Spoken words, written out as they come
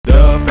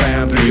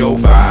Fam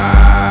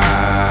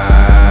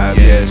 305.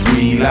 Yes,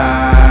 we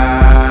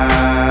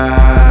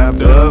live.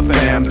 The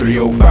Fam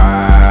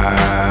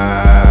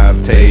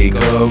 305. Take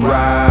a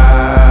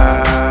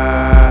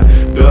ride.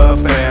 The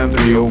Fam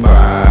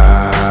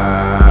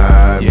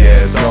 305.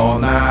 Yes, all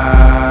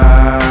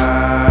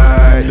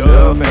night.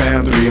 The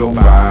Fam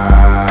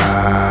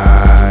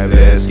 305.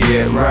 Let's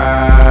get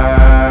right.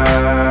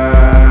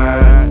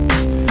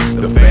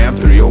 The Fam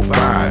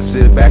 305.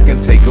 Sit back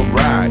and take a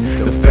ride.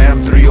 The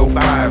Fam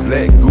 305.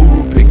 Let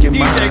Guru pick your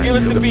mind.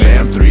 The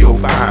Fam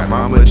 305.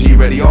 Mama G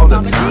ready all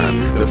the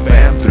time. The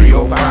Fam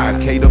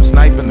 305. K-Dub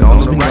sniping on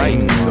the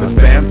right. The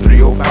Fam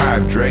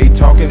 305. Dre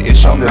talking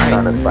ish all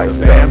night. The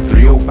Fam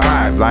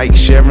 305. Like,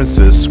 share, and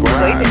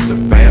subscribe. The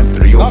Fam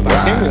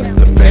 305.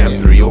 The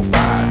Fam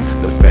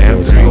 305. The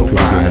Fam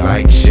 305.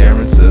 Like, share,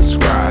 and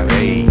subscribe.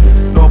 Hey,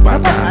 no pa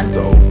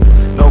tanto.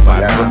 No pa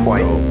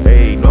tanto.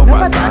 Hey, no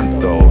pa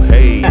tanto.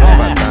 Hey, no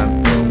pa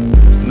tanto.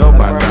 No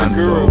pa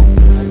tanto.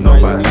 No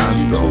pa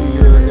tanto.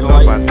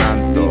 No pa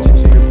tanto.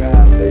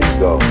 There you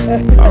go.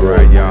 All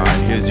right, y'all.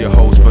 Here's your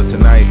host for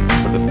tonight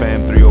for the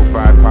Fam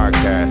 305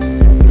 podcast.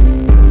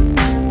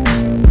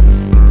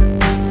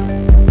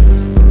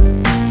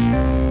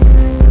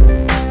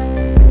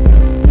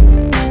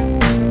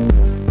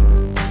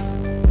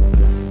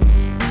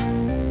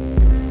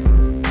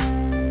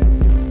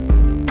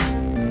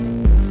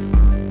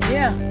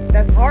 Yeah,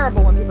 that's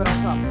horrible when people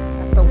don't come.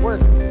 That's the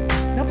worst.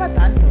 No pa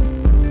tanto.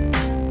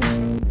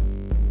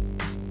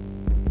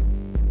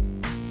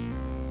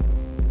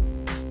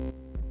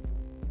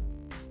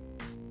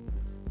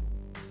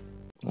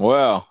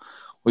 Well,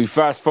 we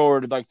fast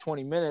forwarded like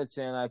 20 minutes,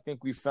 and I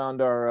think we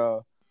found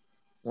our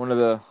one of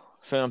the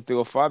Fam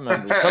 305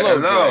 members. Hello,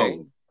 Dre.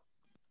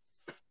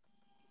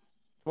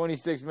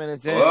 26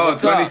 minutes in. Oh,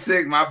 What's up?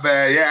 26, my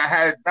bad.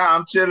 Yeah,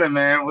 I'm chilling,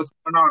 man. What's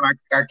going on?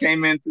 I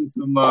came into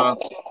some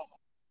That's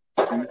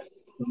all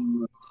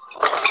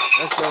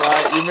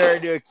right. You're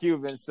married to a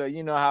Cuban, so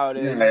you know how it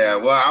is. yeah.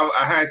 Well,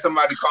 I had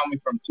somebody call me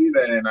from Chile,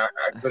 and I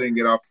couldn't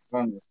get off the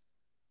phone.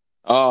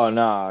 Oh,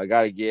 no, I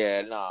got to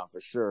get, no,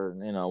 for sure.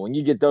 You know, when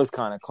you get those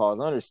kind of calls,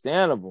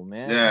 understandable,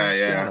 man. Yeah,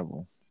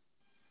 understandable.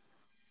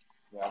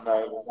 Yeah, I'm not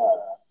even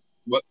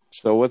mad.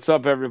 So what's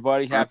up,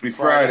 everybody? Happy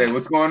Friday.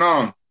 What's going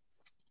on?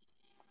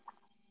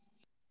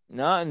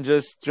 Nothing,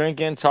 just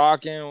drinking,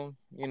 talking,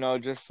 you know,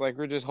 just like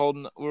we were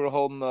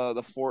holding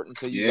the fort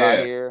until you got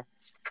here.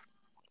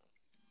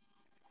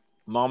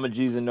 Mama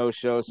G's a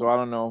no-show, so I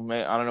don't know.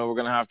 I don't know. We're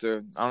gonna have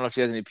to. I don't know if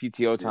she has any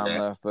PTO time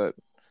left, but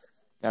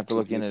you have to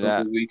look into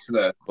that. Weeks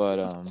left.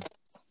 But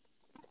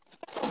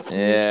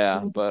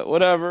yeah, but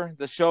whatever.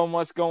 The show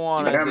must go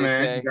on, as they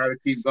say. You gotta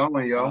keep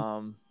going,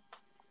 yo.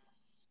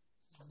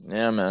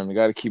 Yeah, man, we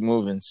gotta keep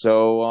moving.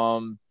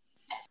 So,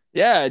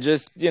 yeah,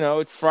 just, you know,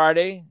 it's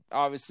Friday.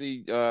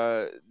 Obviously,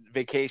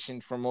 vacation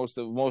for most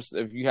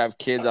if you have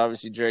kids.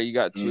 Obviously, Dre, you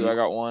got two. I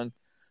got one.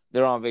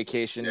 They're on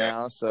vacation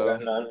now, so.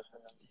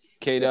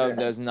 K-Dub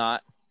does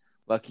not.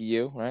 Lucky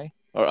you, right?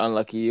 Or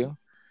unlucky you.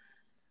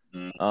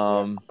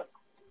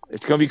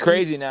 It's gonna be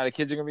crazy now. The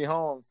kids are gonna be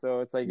home, so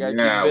it's like keep busy.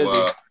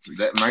 Well,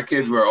 my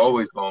kids were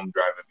always home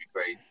driving me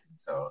crazy.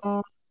 So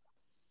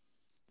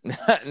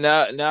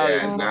now, they're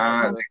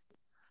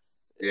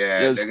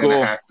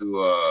gonna have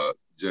to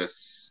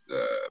just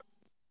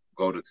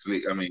go to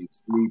sleep. I mean,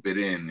 sleep it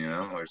in, you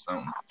know, or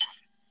something.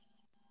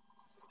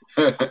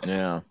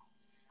 Yeah,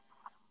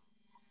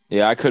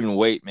 I couldn't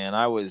wait, man.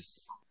 I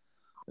was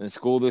in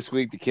school this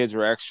week. The kids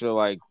were extra,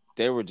 like,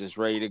 they were just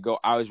ready to go.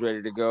 I was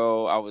ready to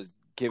go. I was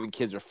giving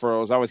kids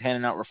referrals. I was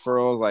handing out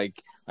referrals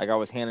like I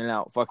was handing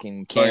out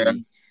fucking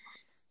candy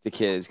to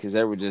kids because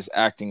they were just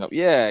acting up.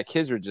 Yeah,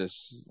 kids were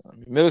just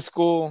middle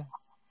school.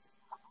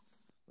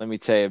 Let me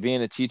tell you,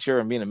 being a teacher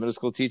and being a middle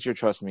school teacher,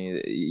 trust me,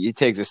 it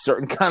takes a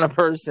certain kind of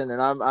person, and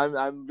I'm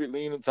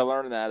leaning to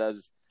learn that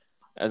as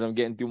I'm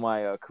getting through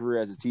my career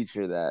as a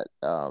teacher. That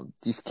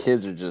these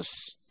kids are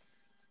just.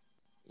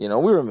 You know,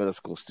 we were middle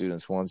school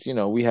students once. You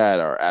know, we had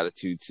our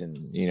attitudes and,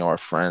 you know, our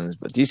friends,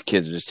 but these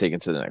kids are just taken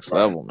to the next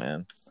level,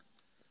 man.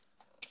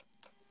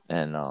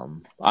 And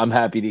I'm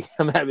happy to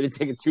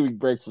take a 2-week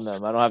break from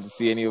them. I don't have to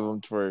see any of them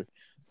for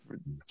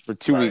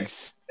 2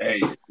 weeks.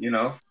 Hey, you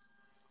know,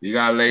 you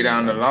gotta lay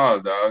down the law,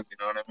 dog. You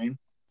know what I mean?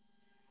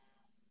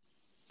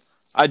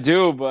 I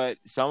do, but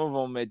some of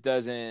them it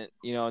doesn't.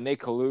 You know, and they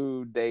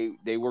collude.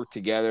 They work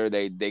together.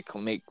 They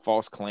make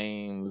false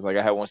claims. Like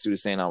I had one student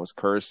saying I was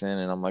cursing,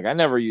 and I'm like, I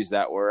never used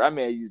that word. I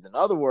may have used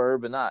another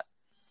word, but not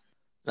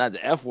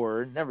the F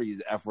word. Never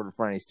used the F word in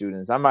front of any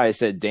students. I might have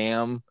said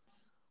damn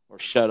or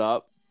shut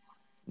up.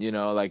 You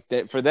know, like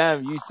that for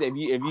them. You say if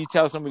you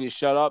tell somebody to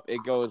shut up,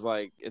 it goes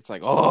like it's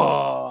like,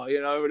 oh,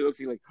 you know, everybody looks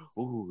at you like,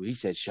 ooh, he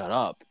said shut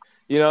up.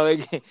 You know,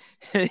 like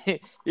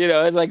you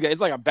know,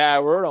 it's like a bad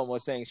word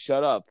almost saying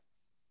shut up.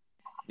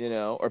 You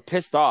know, or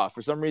pissed off.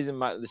 For some reason,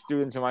 the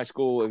students in my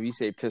school, if you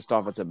say pissed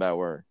off, it's a bad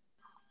word.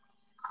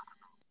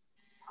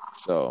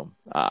 So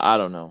I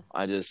don't know.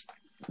 I just,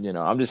 you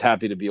know, I'm just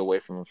happy to be away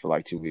from them for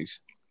like 2 weeks.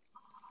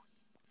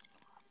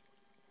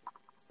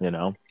 You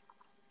know.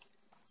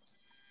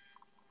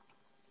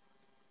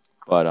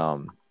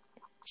 But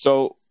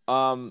so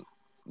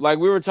like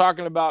we were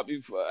talking about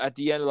before, at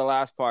the end of the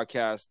last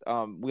podcast,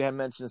 we had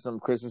mentioned some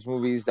Christmas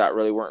movies that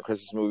really weren't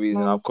Christmas movies,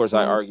 and of course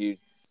I argued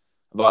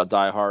about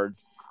Die Hard,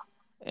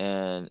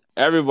 and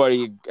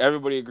everybody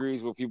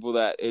agrees with people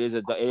that it is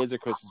a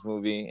Christmas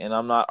movie, and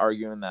I'm not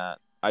arguing that.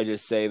 I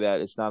just say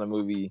that it's not a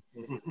movie.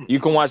 You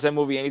can watch that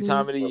movie any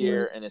time of the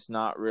year, and it's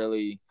not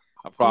really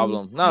a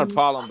problem. Not a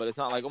problem, but it's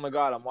not like, oh my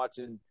God, I'm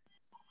watching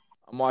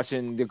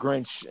The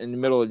Grinch in the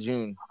middle of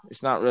June.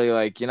 It's not really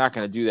like, you're not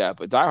going to do that.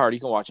 But Die Hard, you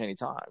can watch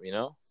anytime, you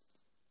know?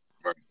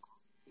 Right.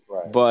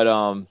 But,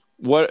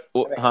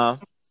 huh?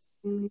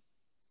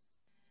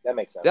 That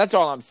makes sense. That's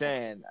all I'm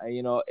saying.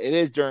 You know, it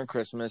is during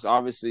Christmas.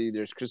 Obviously,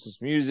 there's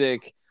Christmas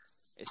music.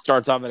 It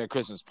starts off at a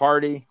Christmas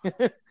party.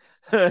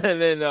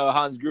 And then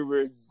Hans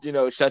Gruber, you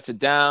know, shuts it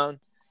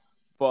down.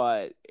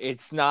 But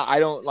it's not, I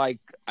don't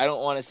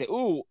want to say,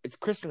 ooh, it's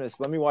Christmas,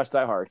 let me watch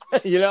Die Hard.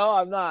 You know,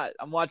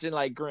 I'm watching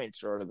like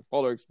Grinch or the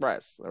Polar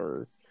Express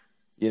or,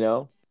 you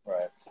know.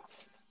 Right.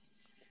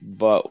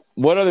 But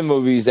what are the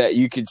movies that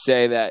you could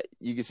say,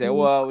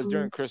 well, it was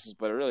during Christmas,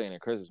 but it really ain't a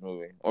Christmas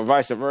movie, or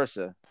vice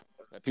versa,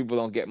 that people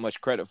don't get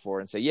much credit for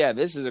and say, yeah,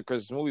 this is a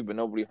Christmas movie, but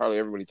hardly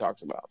everybody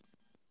talks about.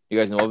 You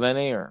guys know of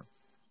any, or?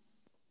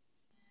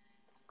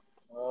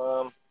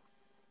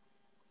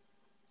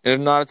 If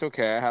not, it's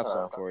okay. I have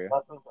some for you.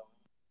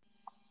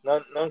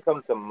 None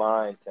comes to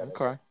mind.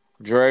 Okay.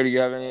 Dre, do you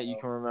have any that you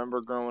can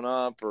remember growing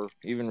up or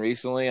even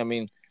recently? I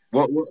mean,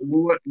 what a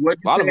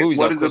lot of movies.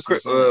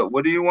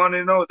 What do you want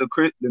to know?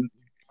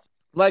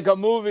 Like a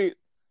movie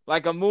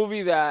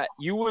that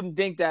you wouldn't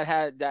think that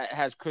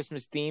has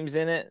Christmas themes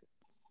in it.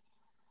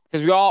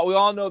 Because we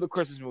all know the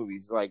Christmas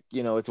movies, like,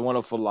 you know, It's a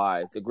Wonderful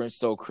Life, The Grinch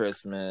Stole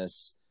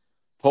Christmas,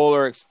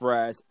 Polar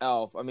Express,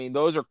 Elf. I mean,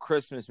 those are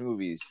Christmas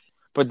movies.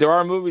 But there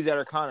are movies that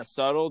are kind of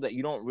subtle that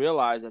you don't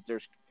realize that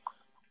there's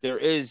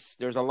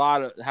a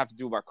lot of have to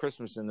do about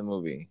Christmas in the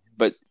movie,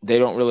 but they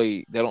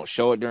don't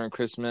show it during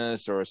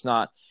Christmas, or it's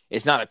not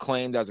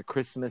acclaimed as a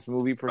Christmas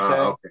movie per se.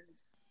 Okay.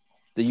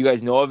 Do you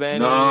guys know of any?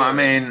 No, I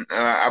mean,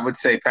 I would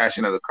say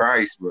Passion of the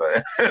Christ,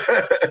 but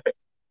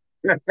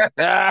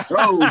yeah,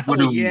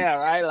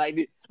 right,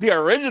 like the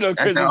original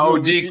that's Christmas an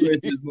OG movie.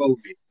 Christmas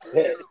movie.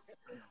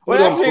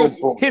 Well, actually,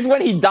 it's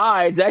when he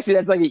dies. Actually,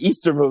 that's like an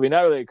Easter movie,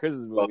 not really a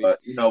Christmas movie.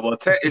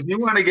 If you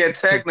want to get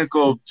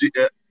technical,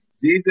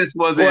 Jesus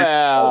wasn't.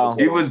 Well,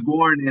 he was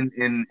born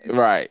in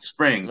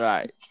spring.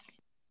 Right.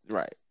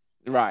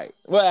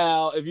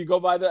 Well, if you go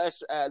by the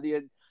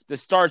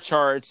star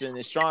charts and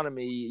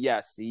astronomy,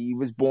 yes, he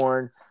was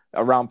born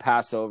around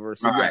Passover.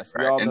 So yes,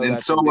 we all know and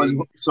that's so was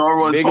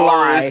big Horus,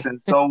 lie.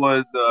 and so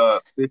was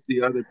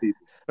 50 other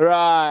people.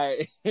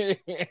 Right.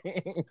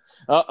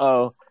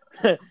 Uh-oh.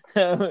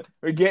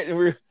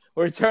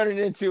 we're turning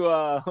into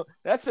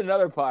that's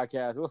another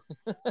podcast.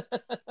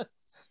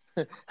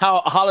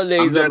 How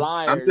holidays are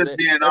liars. I'm just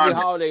being Every honest.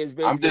 holiday is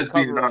basically I'm just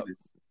being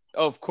honest.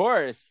 Of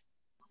course.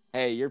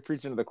 Hey, you're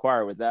preaching to the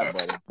choir with that,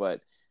 buddy. But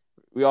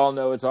we all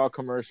know it's all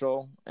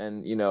commercial,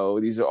 and you know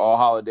these are all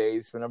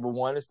holidays. For number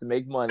one, is to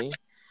make money.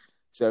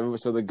 So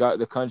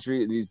the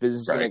country, these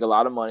businesses can make a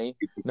lot of money.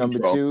 Number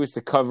two is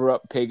to cover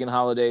up pagan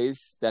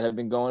holidays that have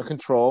been going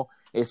control.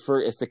 It's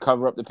to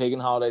cover up the pagan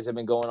holidays that have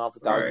been going on for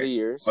thousands of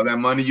years. All that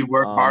money you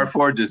work hard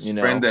for, just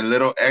spend that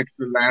little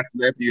extra last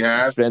left you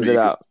have. Spend it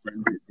out.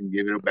 Spend it and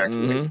give it back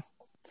to you.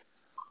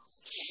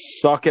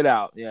 Suck it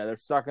out. Yeah, they're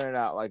sucking it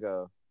out like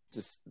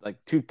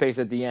toothpaste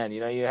at the end.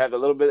 You know, you have a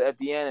little bit at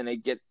the end, and they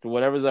get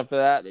whatever's after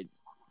that. They're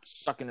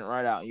sucking it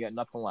right out. You got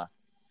nothing left.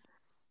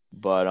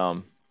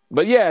 But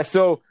yeah,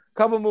 so.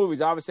 Couple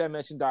movies. Obviously, I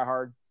mentioned Die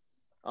Hard.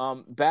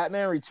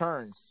 Batman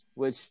Returns,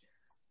 which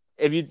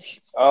if you...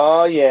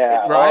 Oh,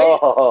 yeah. Right?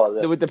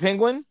 Oh, with the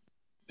penguin?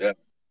 Yeah.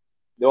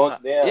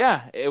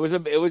 Yeah, it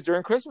was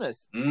during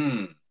Christmas.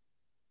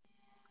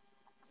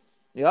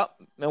 Yep.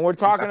 And we're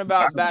talking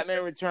about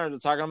Batman Returns. We're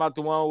talking about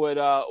the one with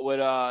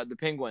the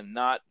penguin,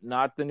 not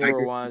the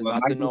newer ones,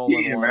 not the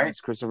Nolan ones, right?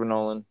 Christopher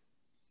Nolan.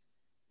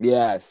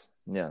 Yes.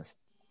 And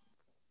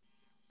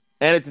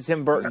it's a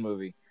Tim Burton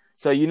movie.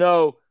 So, you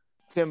know...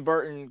 Tim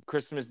Burton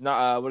Christmas,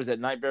 what is that?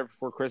 Nightmare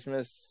Before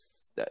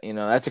Christmas.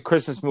 That's a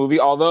Christmas movie.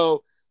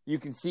 Although you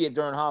can see it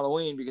during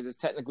Halloween because it's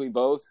technically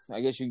both.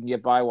 I guess you can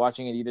get by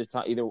watching it either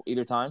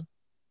time.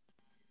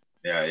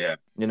 Yeah.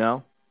 You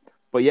know,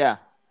 but yeah,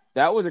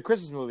 that was a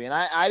Christmas movie, and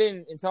I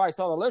didn't until I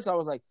saw the list. I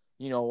was like,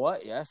 you know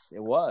what? Yes,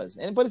 it was.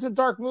 But it's a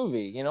dark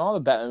movie. You know, all the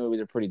Batman movies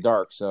are pretty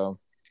dark. So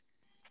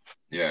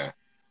yeah.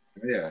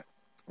 You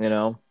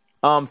know.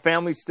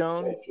 Family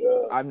Stone.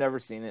 I've never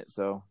seen it,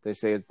 so they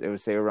say it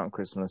would say around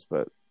Christmas,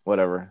 but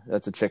whatever.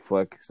 That's a chick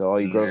flick. So all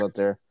you girls out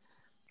there,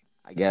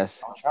 I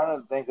guess. I'm trying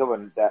to think of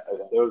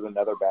there was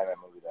another Batman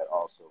movie that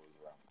also was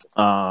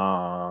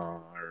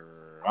around.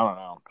 I don't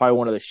know. Probably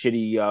one of the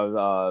shitty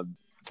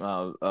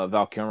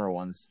Val Kilmer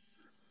ones.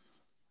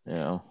 You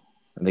know,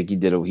 I think he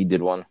did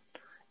one.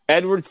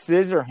 Edward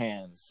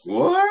Scissorhands.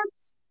 What?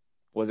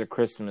 Was a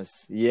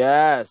Christmas?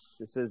 Yes.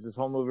 It says this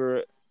whole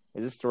movie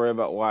is a story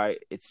about why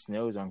it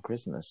snows on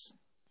Christmas.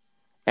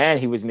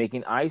 And he was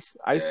making ice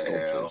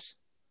sculptures.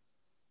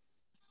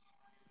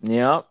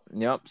 Yep.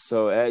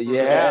 So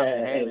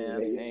yeah, hey man,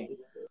 hey.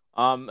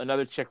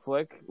 Another chick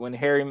flick, When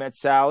Harry Met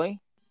Sally.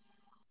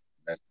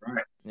 That's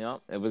right.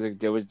 Yep,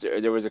 there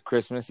was a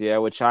Christmas, yeah,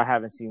 which I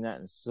haven't seen that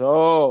in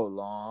so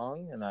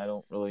long, and I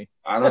don't really.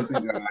 I don't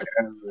think I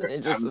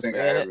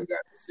ever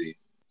got to see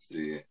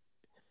it.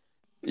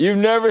 You've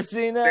never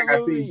seen that I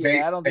movie?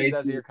 think I don't think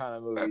that's your kind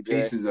of movie,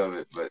 pieces of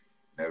it, but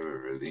never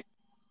really.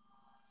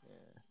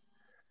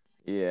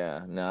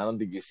 Yeah, no, I don't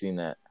think you've seen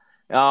that.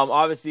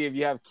 Obviously, if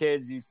you have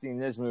kids, you've seen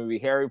this movie,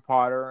 Harry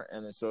Potter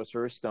and the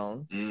Sorcerer's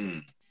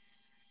Stone.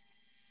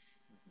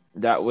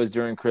 That was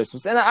during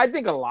Christmas, and I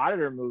think a lot of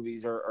their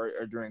movies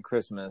are during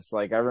Christmas.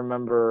 Like I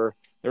remember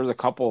there was a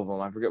couple of them.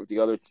 I forget what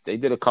they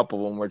did a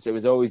couple of them where it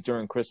was always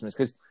during Christmas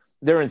because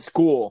they're in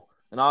school.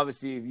 And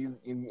obviously, if you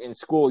in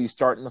school, you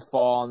start in the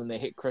fall and then they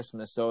hit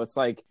Christmas. So it's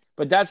like,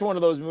 but that's one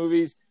of those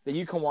movies that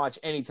you can watch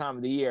any time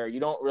of the year. You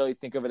don't really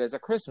think of it as a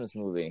Christmas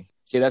movie.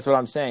 See, that's what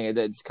I'm saying.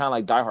 It's kind of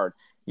like Die Hard.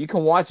 You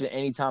can watch it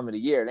any time of the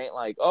year. It ain't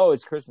like, oh,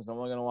 it's Christmas, I'm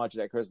only going to watch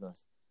it at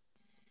Christmas.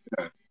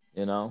 Yeah.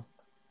 You know?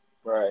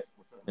 Right.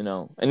 You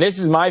know, and this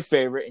is my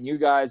favorite. And you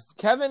guys,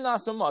 Kevin,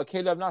 not so much.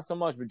 Caleb, not so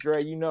much. But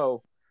Dre, you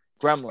know,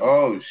 Gremlins.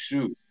 Oh,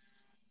 shoot.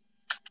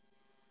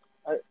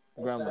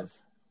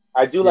 Gremlins.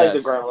 I do like the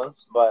Gremlins,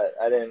 but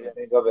I didn't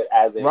think of it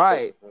as a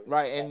right,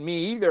 and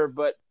me either.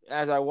 But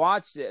as I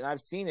watched it, and I've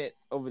seen it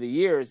over the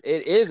years,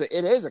 it is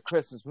a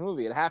Christmas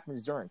movie. It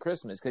happens during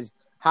Christmas because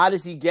how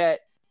does that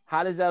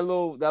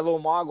little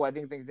Mogwai? I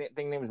think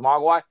name is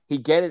Mogwai. He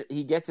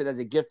gets it as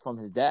a gift from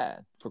his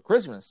dad for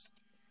Christmas,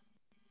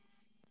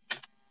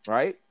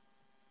 right?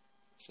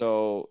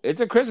 So it's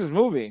a Christmas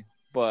movie,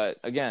 but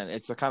again,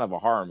 it's a kind of a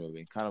horror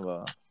movie,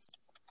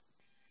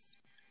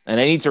 and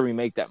they need to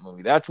remake that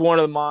movie. That's one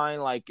of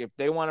mine. Like, if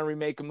they want to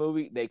remake a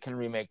movie, they can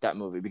remake that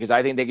movie because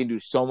I think they can do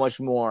so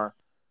much more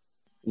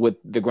with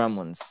the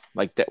Gremlins,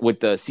 like with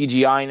the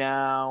CGI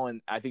now,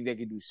 and I think they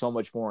can do so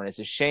much more. And it's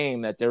a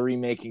shame that they're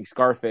remaking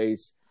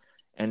Scarface,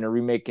 and they're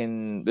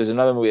remaking. There's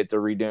another movie that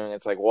they're redoing.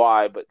 It's like,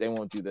 why? But they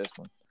won't do this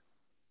one.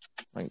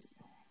 Like,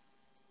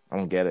 I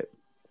don't get it.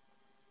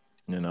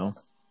 You know.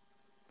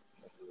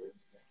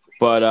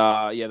 But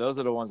yeah, those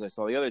are the ones I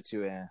saw. The other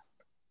two,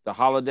 The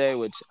Holiday,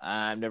 which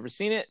I've never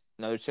seen it,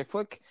 another chick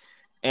flick,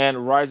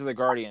 and Rise of the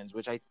Guardians,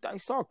 which I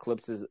saw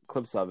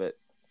clips of it.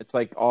 It's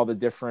like all the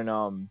different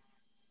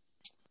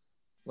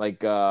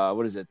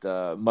what is it?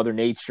 Mother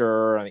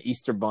Nature and the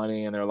Easter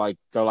Bunny, and they're like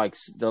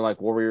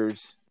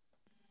warriors.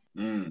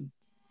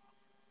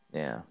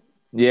 Yeah.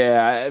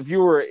 If you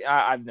were,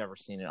 I've never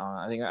seen it.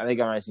 I think I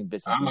might have seen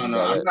bits and pieces. I don't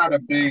know.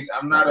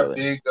 I'm not a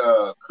big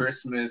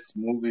Christmas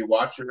movie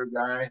watcher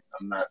guy.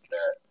 I'm not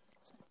that.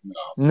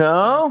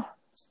 No.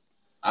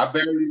 I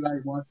barely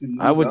like watching.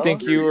 I would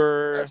think you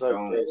were.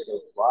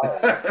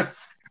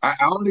 I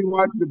only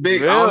watch the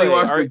big. Really? I only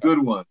watch the good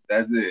ones.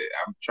 That's it.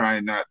 I'm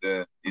trying not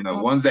to,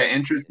 ones that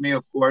interest me,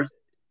 of course.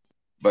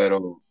 But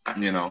All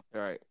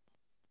right.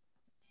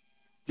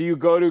 Do you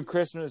go to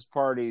Christmas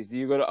parties? Do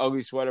you go to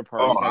ugly sweater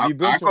parties? Have you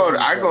been to ugly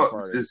sweater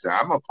parties? Listen,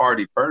 I'm a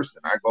party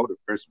person. I go to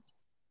Christmas.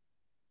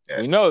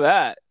 Yes. We know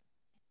that.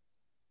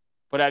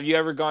 But have you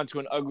ever gone to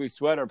an ugly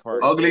sweater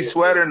party? Ugly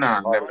sweater? No,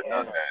 I've never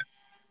done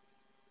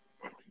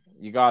that.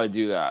 You got to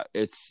do that.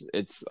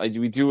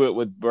 We do it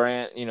with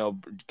Brant,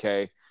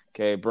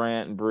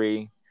 Brant and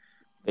Bree.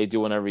 They do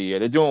one every year.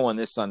 They're doing one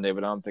this Sunday,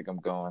 but I don't think I'm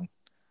going.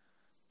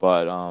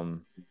 But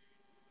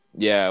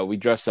yeah, we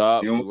dress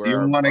up. You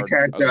want to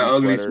catch that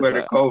ugly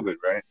sweater COVID,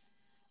 right?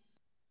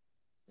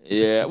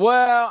 Yeah.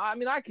 Well, I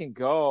mean, I can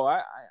go.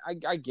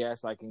 I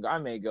guess I can go. I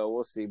may go.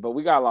 We'll see. But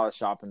we got a lot of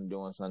shopping to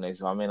do on Sunday,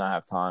 so I may not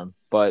have time.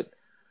 But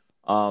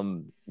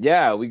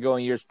yeah, we go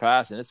in years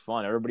past, and it's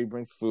fun. Everybody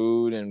brings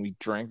food, and we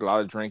drink. A lot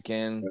of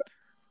drinking,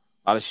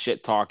 a lot of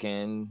shit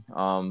talking.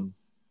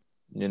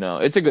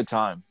 It's a good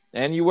time.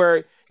 And you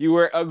wear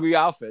ugly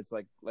outfits.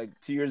 Like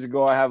 2 years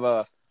ago, I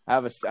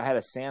had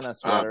a Santa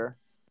sweater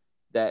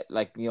that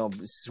like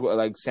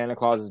Santa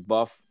Claus is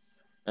buff.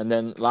 And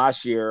then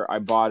last year, I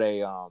bought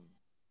I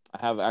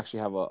have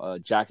a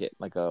jacket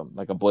like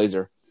a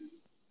blazer.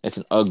 It's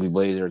an ugly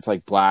blazer. It's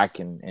like black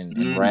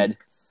and red.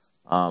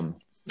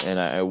 And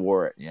I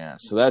wore it. Yeah.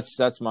 So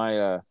that's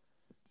my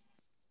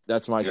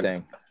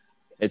thing.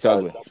 It's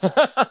ugly.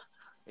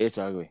 It's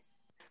ugly.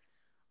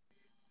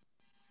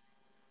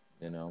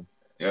 Yeah.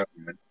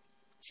 Man.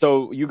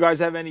 So you guys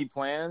have any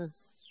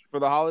plans for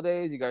the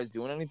holidays? You guys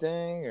doing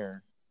anything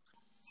or?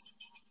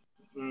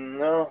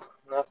 No,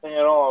 nothing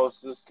at all. I was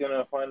just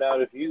gonna find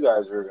out if you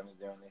guys were gonna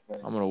do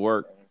anything. I'm gonna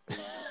work.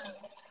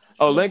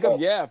 Link up,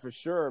 yeah, for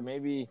sure.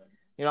 Maybe,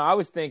 I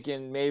was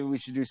thinking maybe we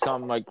should do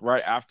something like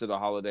right after the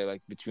holiday,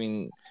 like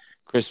between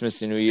Christmas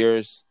and New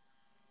Year's,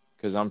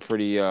 because I'm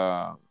pretty.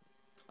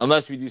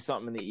 Unless we do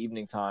something in the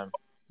evening time,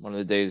 one of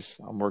the days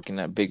I'm working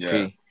at Big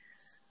P.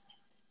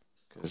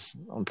 Because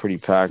I'm pretty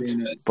packed.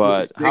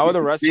 But how are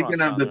the restaurants? Speaking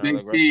of the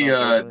Big P,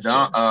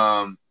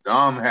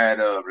 Dom had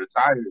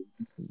retired.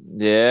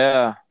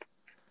 Yeah,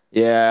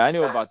 I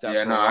knew about that.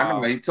 Yeah, I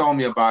know. He told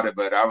me about it,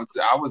 but I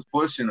was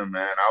pushing him,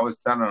 man. I was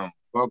telling him,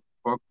 fuck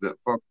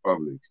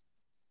Publix.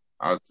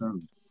 I was telling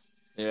him.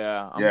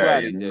 Yeah, I'm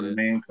glad he did what it. I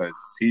mean? Because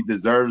he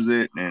deserves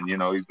it, and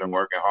he's been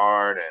working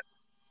hard, and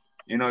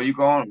he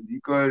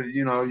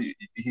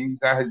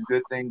got his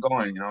good thing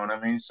going. You know what I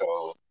mean?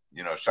 So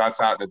shouts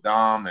out to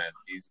Dom, and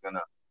he's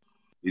gonna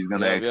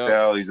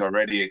excel. He's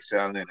already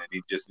excelling, and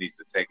he just needs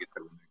to take it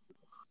to the next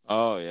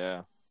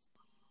level.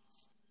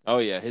 Oh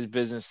yeah, his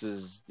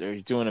businesses, they're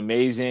doing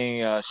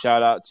amazing.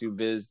 Shout out to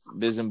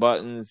Biz and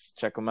Buttons.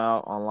 Check them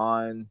out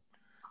online.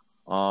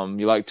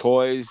 You like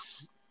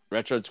toys,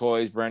 retro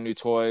toys, brand new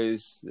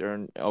toys?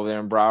 They're over there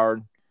in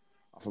Broward,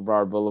 off of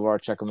Broward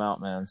Boulevard. Check him out,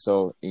 man.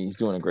 So he's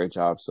doing a great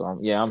job. So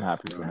I'm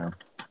happy for him.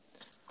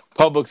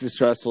 Publix is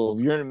stressful.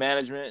 If you're in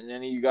management, and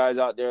any of you guys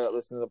out there that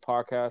listen to the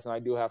podcast, and I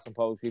do have some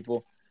Publix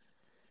people,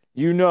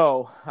 you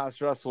know how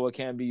stressful it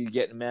can be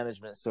getting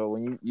management. So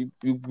when you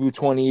do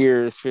 20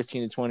 years,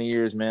 15 to 20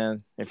 years,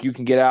 man, if you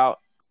can get out,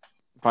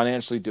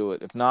 financially do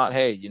it. If not,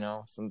 hey,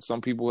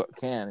 some people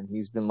can, and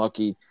he's been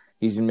lucky.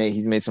 He's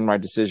made some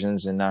right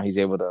decisions, and now he's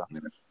able to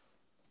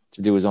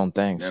do his own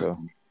thing. Yeah. So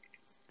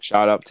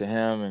shout out to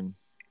him and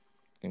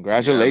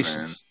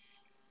congratulations.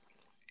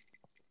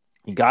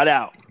 He got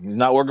out. He's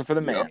not working for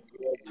the man.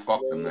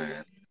 Fuck the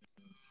man.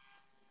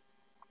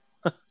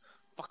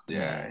 Fuck the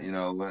man. You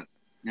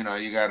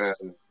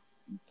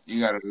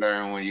gotta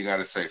learn when you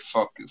gotta say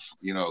fuck it.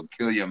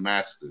 Kill your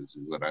masters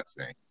is what I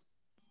say.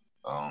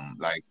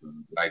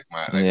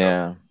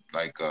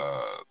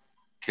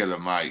 Killer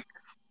Mike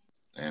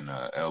and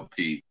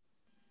LP.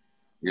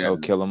 Yeah,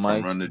 Killer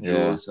Mike. Run the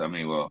Jewels. Yeah. I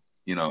mean, well,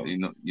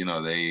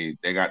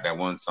 they got that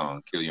one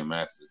song, Kill Your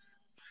Masters.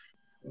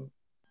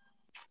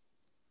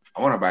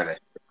 I want to buy that.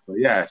 But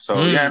yeah,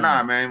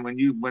 man. When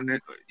you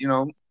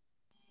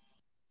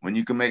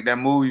can make that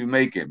move, you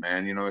make it,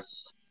 man. It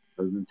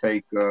doesn't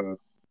take. You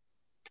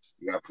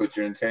gotta put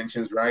your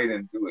intentions right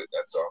and do it.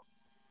 That's all.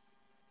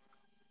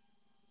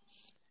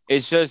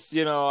 It's just,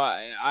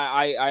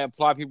 I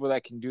applaud people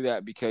that can do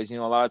that because, a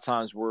lot of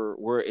times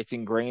it's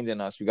ingrained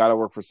in us. We got to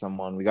work for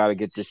someone. We got to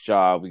get this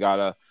job. We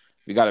got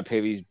to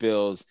pay these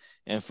bills.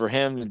 And for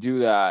him to do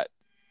that,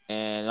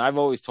 and I've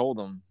always told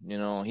him,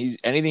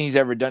 anything he's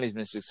ever done, he's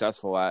been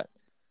successful at.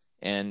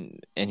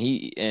 And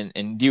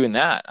doing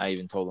that, I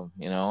even told him,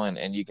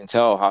 and you can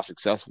tell how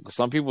successful, because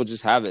some people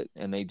just have it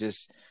and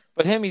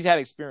but him, he's had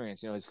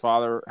experience. His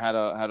father had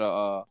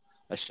a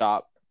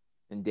shop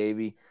in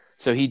Davie.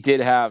 So he did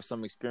have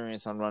some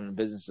experience on running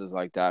businesses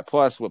like that.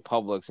 Plus, with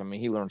Publix, I mean,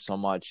 he learned so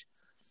much.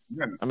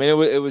 Yeah. I mean,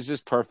 it was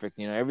just perfect.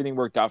 Everything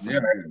worked out for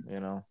him.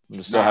 I'm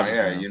just so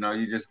happy.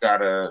 You just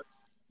gotta,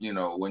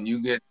 when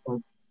you get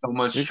so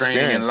much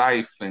training in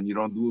life and you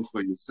don't do it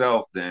for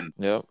yourself, then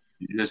you're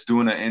just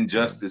doing an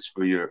injustice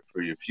for your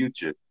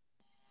future,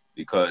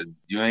 because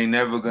you ain't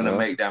never gonna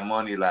make that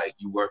money like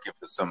you working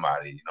for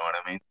somebody. You know what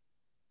I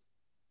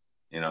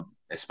mean?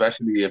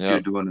 Especially if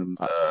you're doing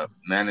a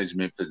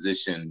management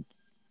position,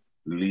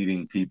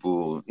 leading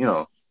people,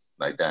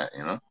 like that,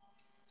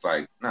 it's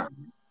like, nah.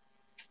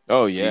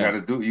 Oh yeah,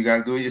 you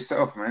gotta do it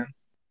yourself, man.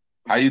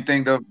 How you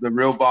think the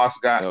real boss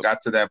got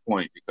to that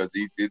point? Because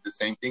he did the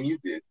same thing you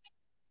did.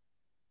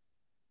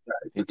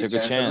 He took a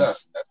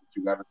chance. That's what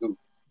you gotta do.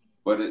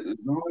 But as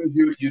long as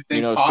you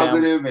think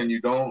positive, Sam, and you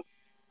don't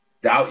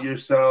doubt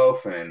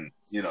yourself, and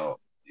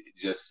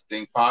just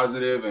think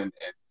positive, and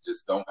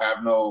just don't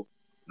have no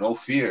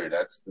fear.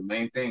 That's the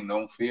main thing.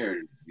 No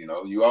fear.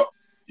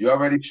 You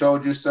already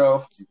showed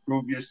yourself, you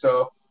proved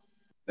yourself,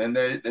 then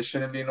there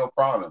shouldn't be no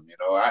problem.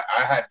 I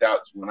had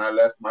doubts when I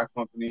left my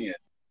company, and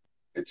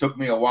it took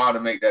me a while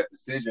to make that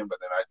decision, but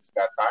then I just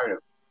got tired of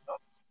it.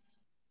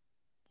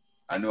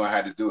 I knew I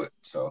had to do it.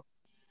 So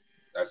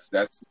that's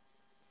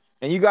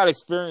and you got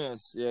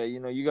experience. Yeah,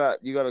 you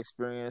got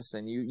experience,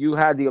 and you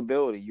had the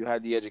ability, you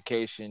had the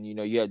education,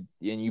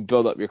 you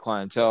build up your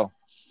clientele.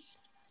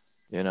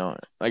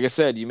 Like I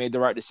said, you made the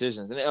right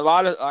decisions. And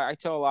I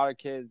tell a lot of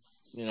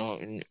kids,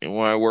 when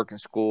I work in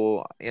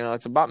school,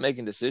 it's about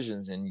making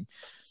decisions, and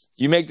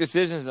you make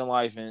decisions in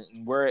life,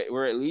 and where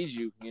it leads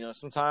you.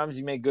 Sometimes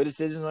you make good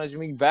decisions, sometimes you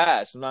make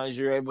bad. Sometimes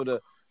you're able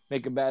to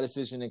make a bad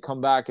decision and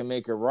come back and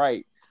make it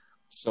right.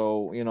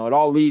 So, it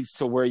all leads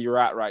to where you're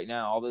at right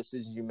now. All the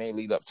decisions you may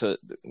lead up to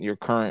your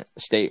current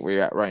state where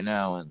you're at right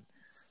now. And,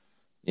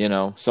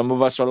 some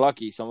of us are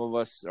lucky. Some of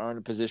us are in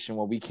a position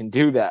where we can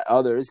do that.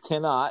 Others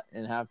cannot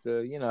and have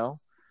to,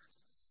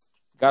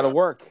 got to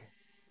work,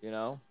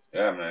 Yeah,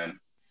 man.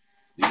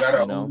 You got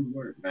to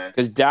work, man.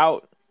 Because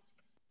doubt.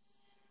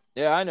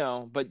 Yeah, I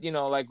know. But,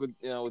 like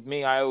with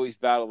me, I always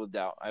battle the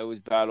doubt. I always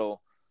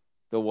battle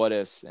the what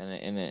ifs.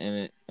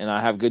 And I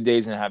have good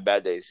days and I have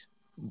bad days.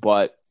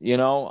 But, you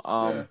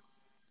gotta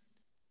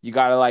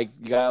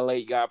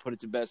put it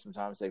to bed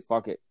sometimes. Say,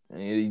 fuck it.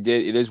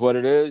 It is what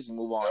it is. And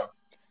move on.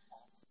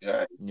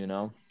 Yeah,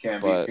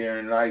 can't be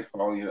fearing life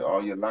all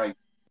your life,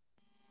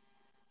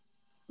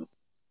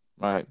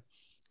 right?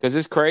 Because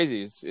it's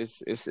crazy.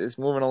 It's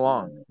moving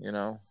along.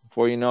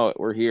 Before you know it,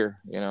 we're here.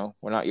 We're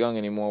not young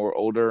anymore. We're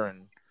older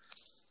and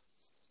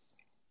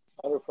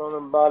from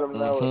the bottom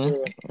now. We're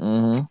here.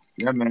 Mm-hmm.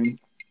 Yeah, man.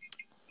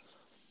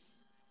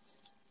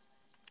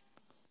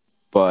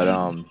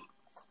 But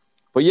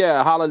But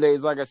yeah,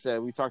 holidays, like I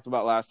said, we talked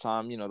about last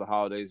time, the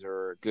holidays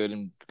are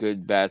good,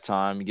 bad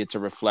time. You get to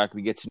reflect.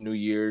 We get to New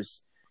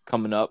Year's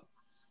coming up.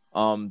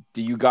 Do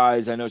you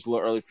guys, I know it's a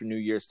little early for New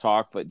Year's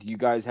talk, but do you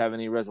guys have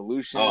any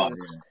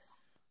resolutions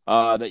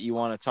that you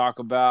want to talk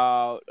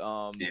about?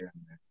 Did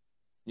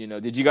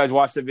you guys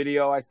watch the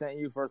video I sent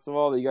you, first of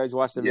all? Did you guys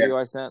watch the video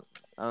I sent?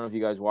 I don't know if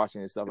you guys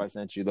watching the stuff I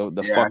sent you, the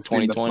Fuck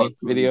 2020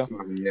 video.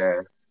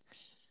 Yeah.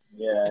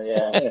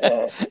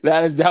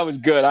 That was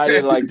good. I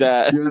didn't like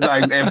that. He was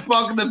like, and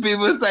fuck the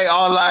people who say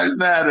all lives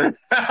matter.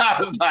 I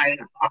was like,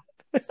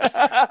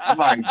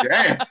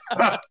 damn.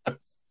 I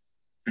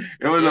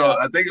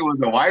think it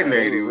was a white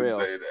lady who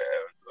would say that.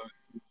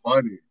 It's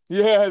funny.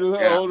 Yeah,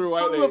 the older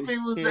white lady. Fuck the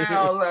people who say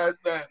all lives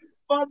matter.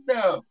 Fuck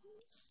them.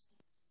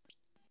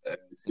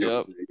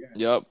 Yep.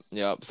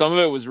 Some of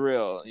it was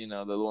real.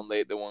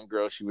 The one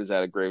girl, she was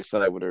at a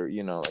graveside with her.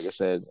 Like I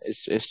said,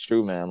 it's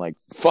true, man. Like,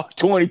 fuck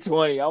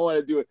 2020. I want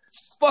to do it.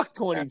 Fuck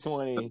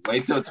 2020.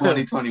 Wait till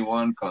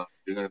 2021 comes.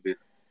 You're gonna be.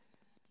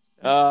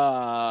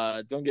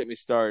 Don't get me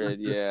started.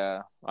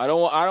 Yeah, I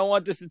don't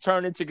want this to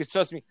turn into. Cause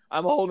trust me,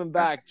 I'm holding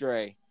back,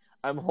 Dre.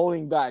 I'm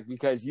holding back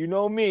because you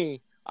know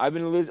me. I've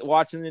been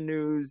watching the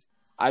news.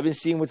 I've been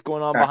seeing what's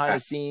going on behind the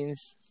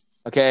scenes.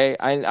 Okay,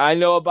 I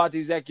know about the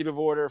executive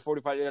order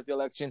 45 days after the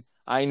election.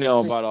 I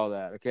know about all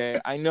that. Okay,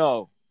 I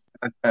know,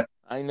 but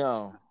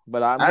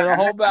I'm gonna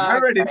hold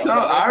back.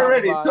 I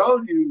already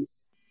told you.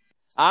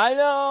 I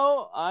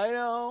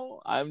know.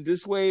 I'm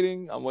just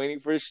waiting. I'm waiting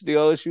for the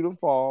other shoe to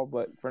fall.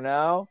 But for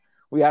now,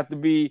 we have to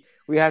be.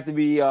 What are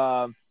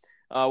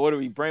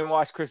we?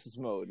 Brainwash Christmas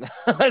mode.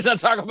 Let's not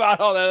talk about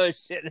all that other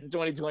shit in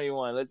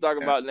 2021. Let's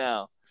talk about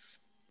now.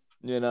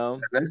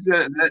 That's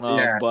it.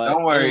 But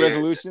don't worry.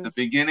 The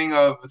beginning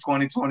of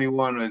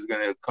 2021 is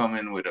gonna come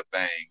in with a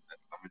bang.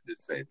 I'm gonna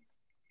just say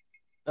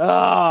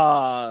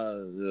that.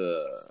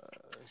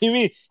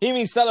 He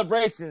means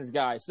celebrations,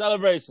 guys.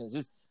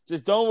 Celebrations.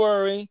 Just don't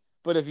worry.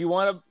 But if you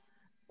want to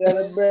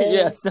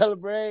celebrate,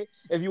 celebrate.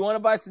 If you want to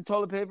buy some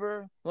toilet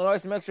paper, want to buy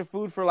some extra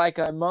food for like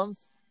a month,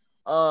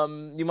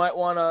 you might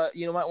want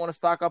to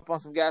stock up on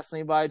some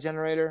gasoline, buy a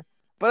generator.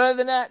 But other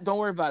than that, don't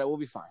worry about it. We'll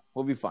be fine.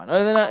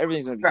 Other than that,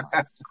 everything's going to be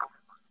fine.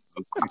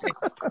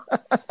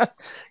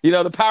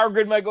 The power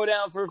grid might go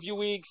down for a few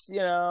weeks,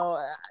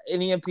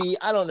 in EMP.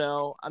 I don't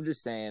know. I'm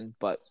just saying.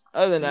 But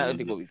other than that, I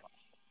think we'll be fine.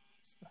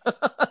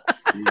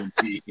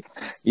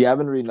 Yeah, I've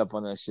been reading up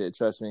on that shit.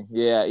 Trust me.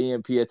 Yeah,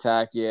 EMP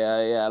attack.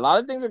 Yeah. A lot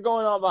of things are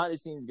going on behind the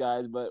scenes,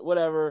 guys. But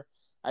whatever.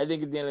 I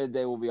think at the end of the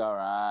day, we'll be all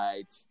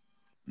right.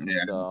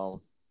 Yeah. So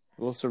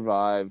we'll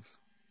survive.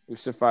 We've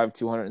survived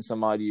 200 and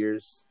some odd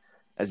years.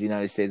 As the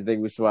United States, I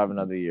think we survive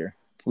another year.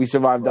 We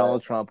survived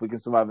Donald Trump. We can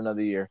survive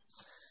another year.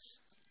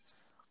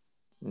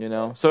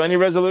 So any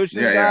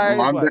resolutions, guys?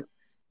 Well,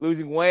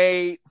 losing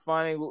weight,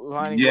 finding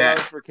love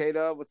for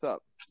K-Dub. What's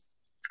up?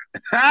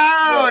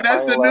 Oh,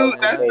 that's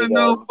the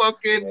new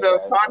fucking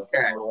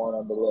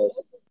podcast.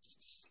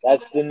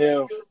 That's the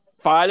new.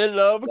 Finding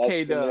love with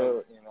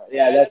K-Dub.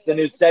 That's the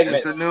new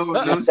segment. That's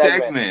the new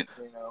segment.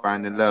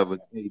 Finding love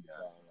with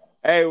K-Dub.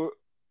 Hey.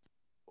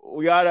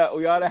 We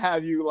gotta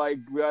have you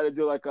we gotta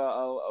do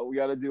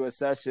a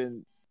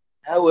session.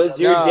 How was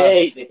your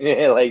date?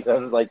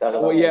 Someone's talking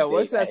about.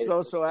 What's that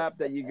social app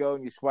that you go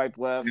and you swipe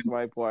left,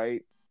 swipe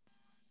right?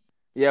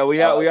 Yeah, we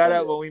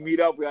gotta when we meet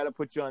up, we gotta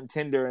put you on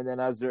Tinder, and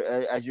then as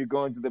you're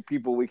going to the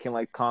people, we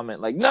can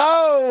comment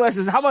no.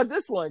 How about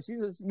this one?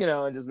 She's just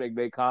and just make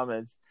big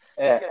comments.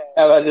 Yeah.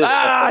 How about this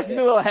she's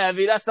a little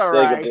heavy. That's all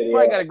right. She's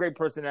probably got a great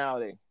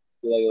personality.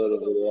 Like a little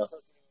video.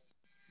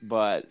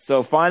 But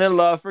so finding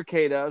love for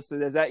K-Dub. So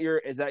is that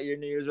your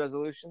New Year's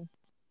resolution?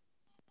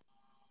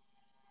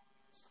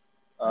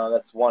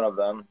 That's one of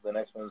them. The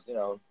next one's take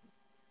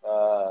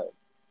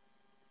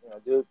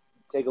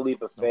a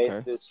leap of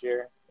faith this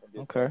year and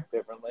do things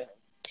differently.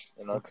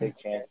 Take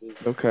chances.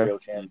 Real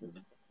chances.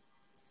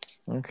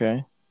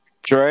 Okay.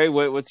 Dre,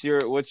 what's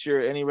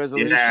your any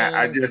resolution?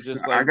 Yeah,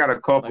 I got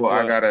a couple.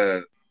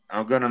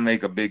 I'm gonna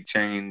make a big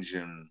change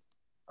in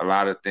a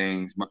lot of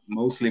things,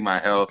 mostly my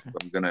health.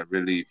 I'm gonna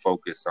really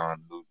focus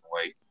on losing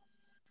weight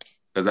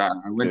because I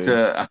went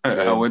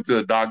to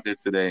a doctor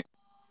today,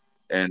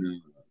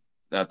 and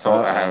I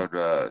had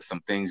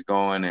some things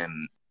going,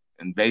 and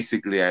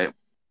basically I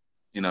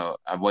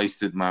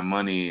wasted my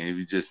money.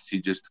 He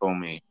just told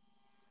me,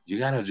 you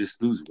gotta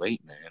just lose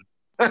weight, man.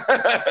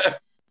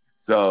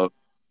 So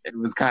it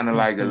was kind of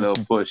like a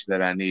little push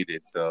that I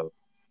needed. So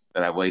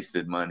that I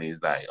wasted money.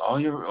 It's like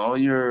all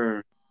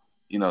your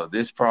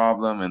this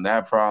problem and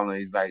that problem.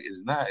 He's like,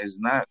 it's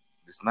not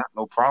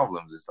no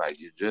problems. It's like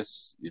you're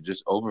just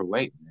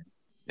overweight, man.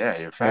 Yeah,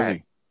 you're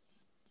fat.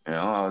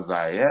 I was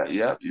like,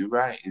 yeah, you're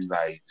right. He's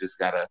like, just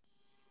gotta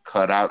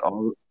cut out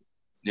all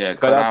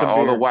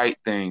the white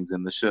things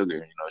and the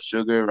sugar.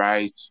 Sugar,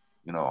 rice,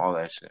 all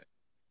that shit.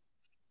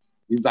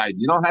 He's like,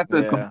 you don't have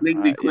to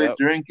completely quit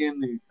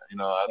drinking.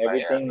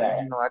 Everything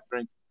I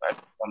drink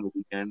on the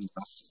weekend.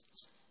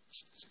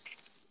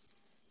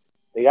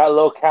 They got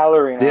low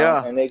calorie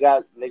now, and they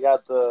got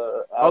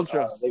the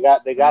Ultra. They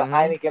got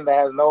Heineken that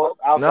has no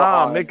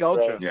alcohol. Mick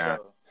Ultra. Yeah.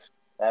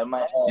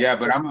 Yeah,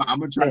 but I'm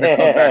gonna try to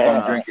cut back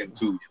on drinking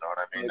too. You know what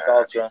I mean?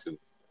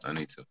 I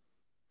need to.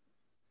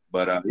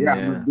 But I'm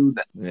gonna do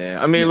that.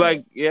 Yeah, I mean,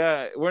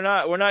 we're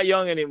not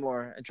young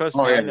anymore. And trust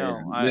me, I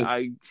know.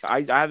 I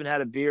haven't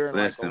had a beer in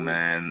listen,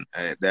 man.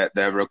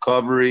 That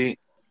recovery.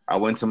 I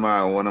went to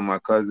one of my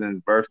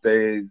cousin's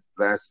birthdays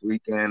last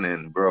weekend,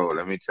 and bro,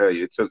 let me tell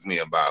you, it took me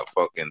about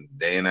fucking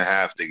day and a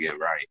half to get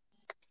right.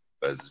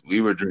 Because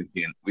we were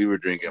drinking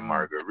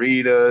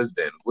margaritas,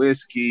 then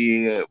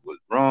whiskey, it was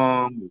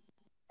rum.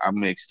 I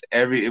mixed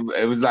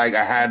it was like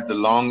I had the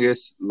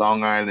longest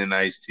Long Island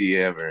iced tea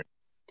ever,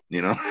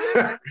 you know.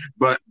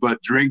 but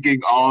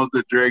drinking all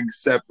the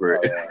drinks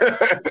separate.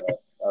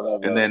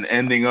 And then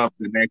ending up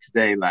the next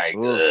day like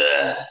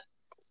ugh.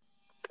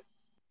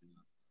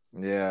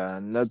 Yeah,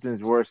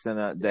 nothing's worse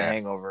than the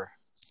hangover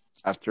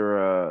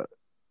after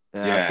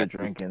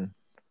drinking.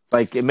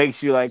 Like, it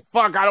makes you like,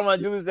 fuck, I don't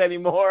want to do this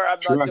anymore. I'm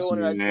not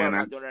doing it. I swear I'm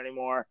not doing it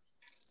anymore.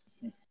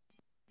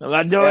 I'm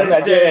not doing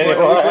this shit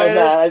anymore.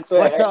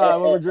 What's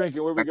up? What we're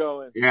drinking? Where we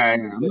going? Yeah.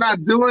 I'm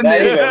not doing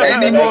this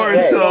anymore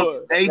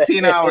until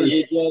 18 hours.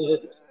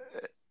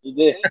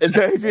 It's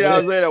 18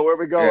 hours later. Where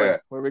we going? Yeah.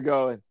 Where we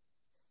going?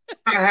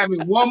 I'm not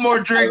having one more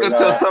drink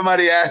until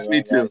somebody asks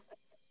me to.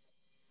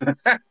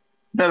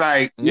 They're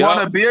like,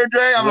 want a beer,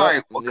 Dre? I'm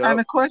like, what kind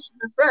of question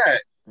is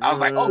that? I was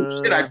like, oh,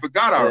 shit, I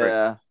forgot already.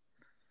 Yeah.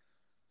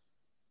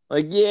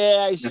 Like,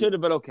 I should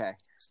have, but okay.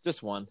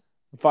 Just one.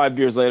 5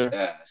 years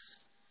later.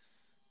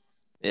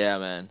 Yeah,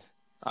 man.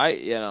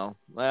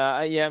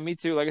 Me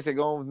too. Like I said,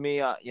 going with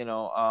me, I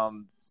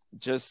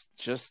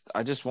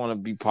just want to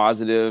be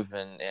positive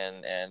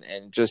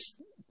and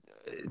just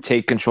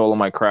take control of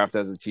my craft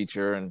as a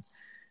teacher and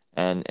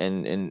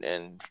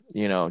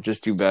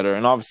just do better.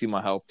 And obviously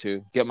my health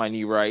too. Get my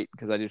knee right,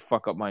 because I did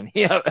fuck up my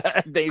knee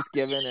at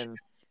Thanksgiving and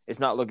it's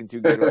not looking too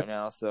good right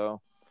now.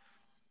 So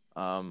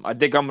I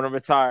think I'm gonna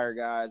retire,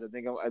 guys. I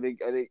think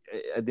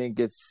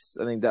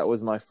that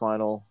was my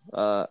final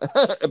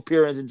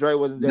appearance, and Dre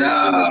wasn't there.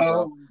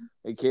 No.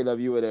 And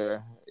KW were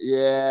there.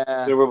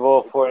 Yeah. Super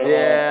Bowl 49.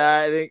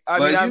 Yeah,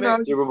 I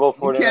mean, Super Bowl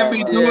 49. You can't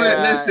be doing it.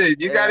 Listen,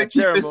 you got to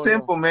keep it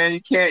simple, man.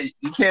 You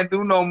can't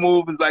do no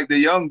moves like the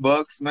Young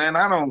Bucks, man.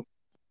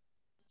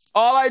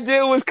 All I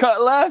did was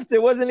cut left.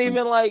 It wasn't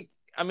even like,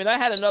 I mean, I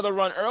had another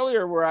run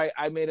earlier where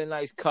I made a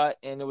nice cut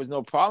and there was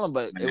no problem,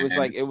 but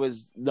it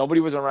was nobody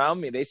was around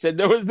me. They said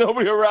there was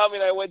nobody around me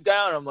and I went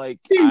down. I'm like,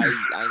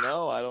 I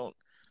know, I don't,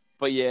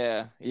 but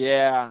yeah.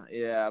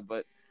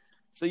 But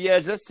so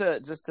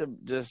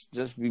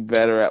just be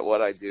better at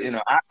what I do.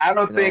 I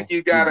don't think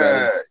you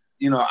gotta,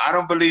 I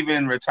don't believe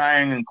in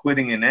retiring and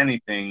quitting in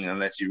anything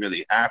unless you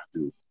really have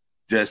to.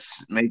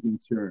 Just making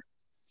sure.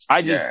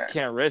 I just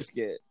can't risk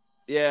it.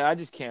 Yeah, I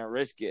just can't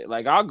risk it.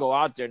 Like, I'll go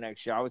out there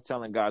next year. I was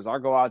telling guys, I'll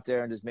go out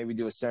there and just maybe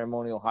do a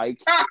ceremonial hike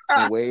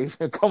and wave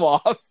and come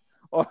off.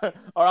 Or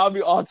I'll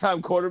be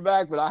all-time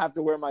quarterback, but I have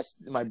to wear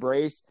my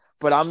brace.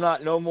 But I'm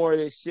not no more of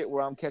this shit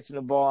where I'm catching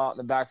the ball out in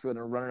the backfield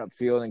and running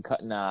upfield and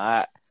cutting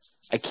out.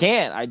 I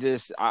can't.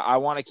 I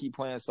want to keep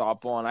playing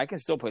softball, and I can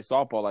still play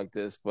softball like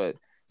this. But,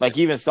 like,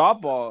 even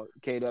softball,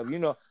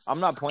 KW, I'm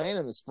not playing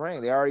in the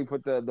spring. They already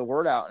put the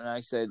word out, and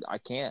I said, I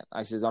can't.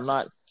 I says, I'm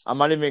not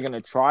even going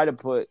to try to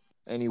put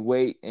any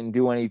weight and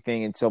do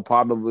anything until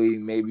probably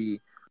maybe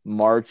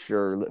March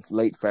or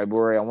late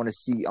February. I want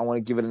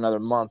to give it another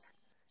month.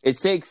 It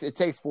takes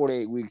 4 to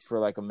 8 weeks for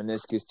like a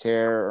meniscus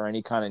tear or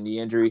any kind of knee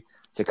injury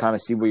to kind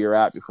of see where you're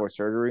at before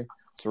surgery.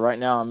 So right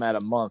now I'm at a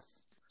month.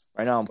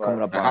 Right now I'm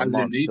coming up on a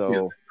month.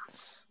 So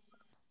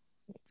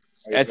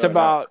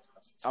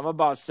I'm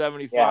about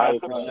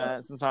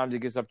 75%. Sometimes it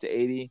gets up to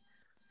 80,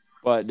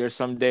 but there's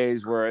some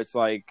days where it's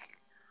like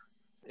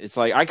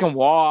I can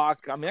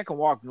walk. I mean, I can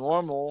walk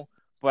normal,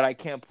 but I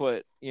can't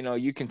put,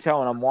 you can tell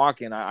when I'm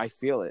walking, I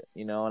feel it,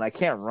 and I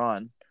can't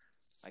run.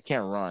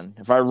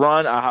 If I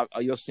run,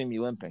 you'll see me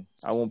limping.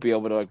 I won't be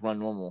able to run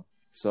normal.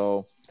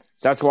 So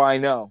that's why I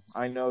know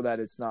that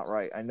it's not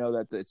right. I know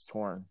that it's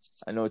torn.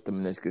 I know that the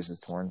meniscus is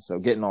torn. So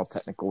getting all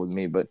technical with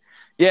me, but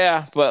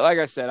like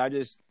I said, I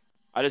just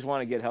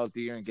want to get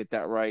healthier and get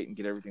that right and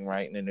get everything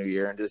right in the new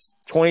year. And just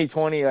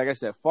 2020, like I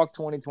said, fuck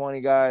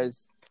 2020,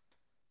 guys.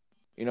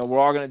 We're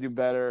all going to do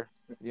better.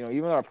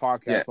 Even our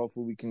podcast,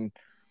 hopefully we can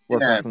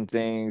work on some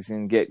things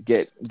and get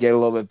a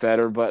little bit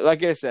better. But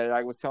like I said,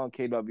 I was telling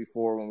KW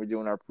before when we're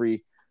doing our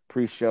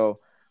pre-show,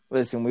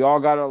 listen, we all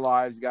got our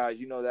lives, guys.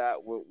 You know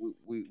that.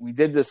 We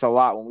did this a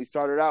lot. When we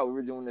started out, we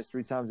were doing this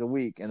 3 times a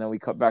week, and then we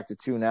cut back to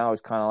 2 now. It's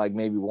kind of like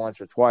maybe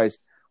once or twice.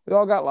 We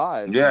all got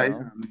lives. Yeah.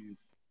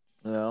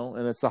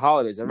 And it's the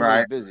holidays.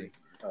 Everybody's busy.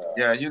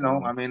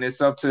 I mean,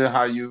 it's up to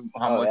how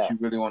much you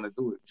really want to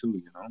do it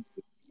too,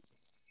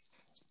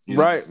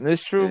 Right.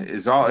 It's true.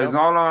 It's all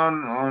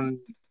on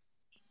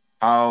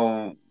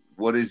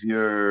what is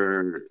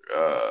your,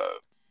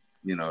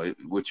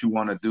 what you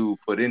want to do,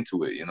 put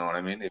into it. You know what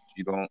I mean? If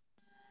you don't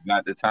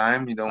got the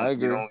time,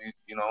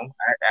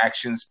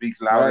 action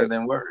speaks louder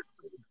than words.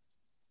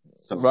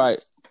 So, right.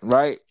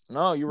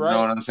 No, you're right. You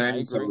know what I'm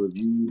saying? So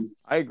if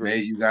I agree.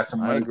 You got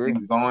some other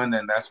things going,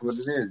 then that's what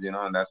it is,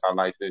 and that's how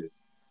life is.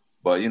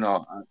 But,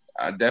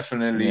 I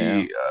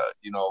definitely,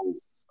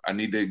 I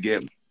need to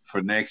get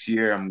for next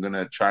year. I'm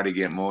gonna try to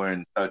get more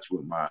in touch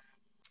with my,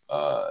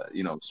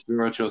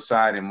 spiritual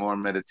side and more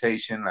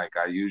meditation, like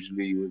I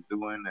usually was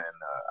doing, and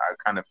I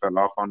kind of fell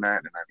off on that,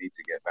 and I need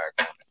to get back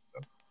on it. So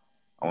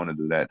I want to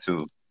do that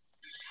too.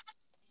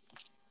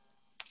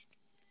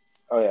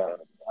 Oh yeah,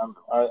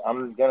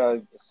 I'm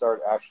gonna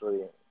start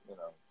actually,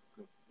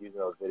 using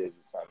those videos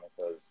this time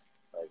because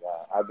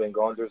I've been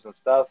going through some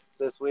stuff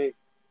this week.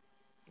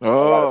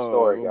 Oh,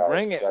 story, guys.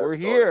 Bring it. We're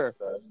here.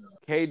 So,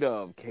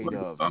 K-Dub,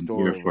 I'm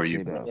story here for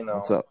you.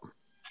 What's up?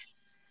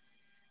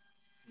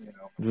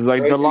 This is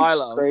like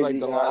Delilah. Crazy. This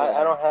is like Delilah.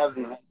 I don't have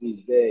these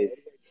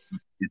days.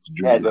 It's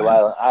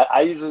Delilah.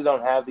 I usually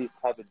don't have these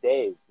type of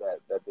days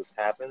that this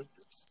happens.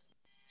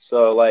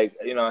 So I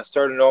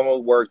start a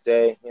normal work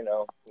day.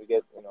 We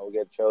get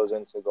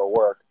chosen to go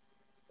work.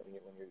 When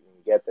you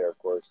get there, of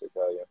course, they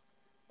tell you.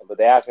 But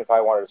they asked me if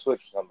I wanted to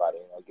switch to somebody.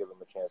 Give them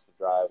a chance to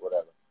drive,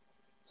 whatever.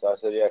 So I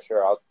said, yeah,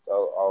 sure.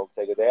 I'll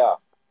take a day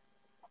off.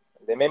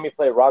 They made me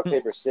play rock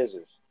paper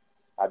scissors.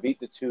 I beat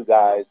the two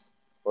guys,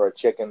 or a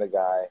chick and the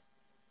guy,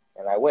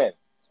 and I win.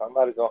 So I'm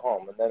about to go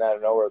home. And then out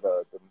of nowhere,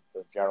 the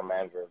general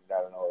manager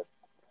out of nowhere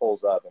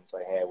pulls up and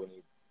says, hey, we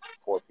need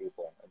 4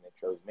 people. And they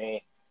chose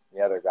me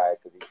and the other guy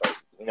because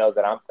he knows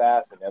that I'm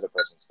fast and the other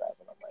person's fast.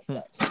 And I'm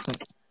like,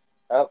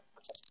 oh.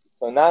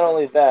 So not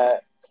only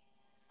that,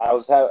 I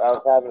was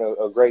having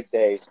a great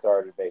day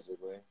started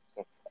basically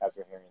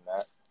after hearing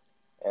that.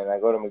 And I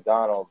go to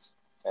McDonald's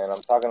and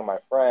I'm talking to my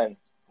friend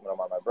when I'm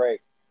on my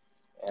break,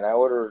 and I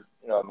order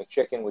a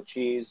McChicken with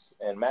cheese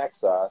and mac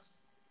sauce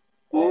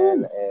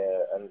and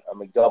a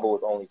McDouble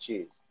with only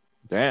cheese.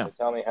 Damn. So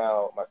tell me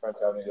how my friend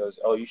told me, he goes,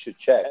 oh, you should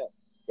check.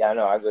 Yeah, I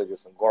know. I go get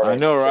some gourmet. I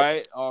know,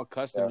 right? All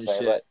custom and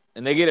shit. But,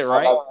 and they get it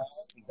right.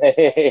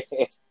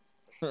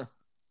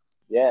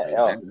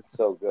 Yeah, it's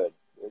so good.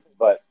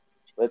 But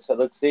let's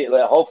see.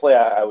 Hopefully,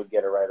 I would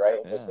get it right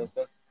in this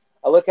instance.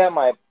 I look at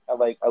my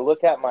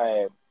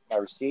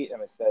receipt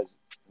and it says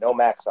no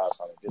mac sauce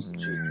on it, just the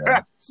cheese.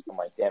 Right? I'm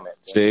like, damn it.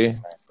 See?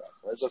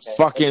 So okay.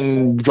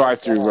 Fucking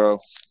drive-through, bro.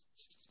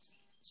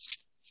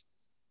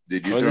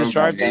 Did you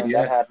throw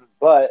that happened,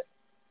 but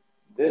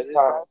this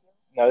time,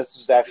 no, this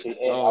is actually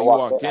in. Oh, you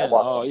walked in.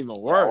 Oh,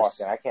 even worse. I walked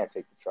in. I can't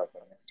take the truck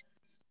in there.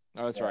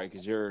 Oh, that's right,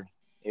 because you're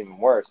even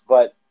worse.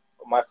 But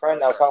my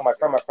friend, I was talking to my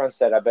friend. My friend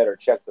said I better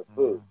check the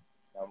food.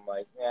 I'm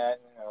like, I'm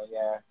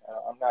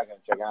not gonna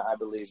check. I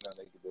believe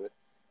they can do it.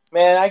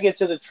 Man, I get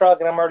to the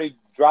truck and I'm already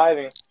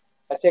driving.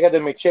 I check out the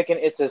McChicken.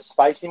 It's a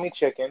spicy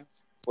McChicken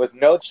with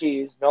no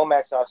cheese, no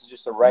mac sauce. It's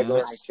just a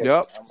regular McChicken.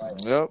 Yep. I'm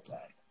like,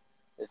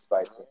 it's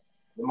spicy.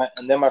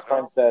 And then my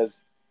friend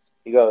says,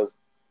 he goes,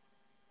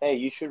 hey,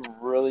 you should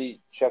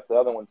really check the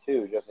other one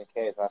too, just in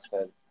case. And I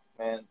said,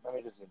 man, let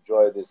me just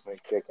enjoy this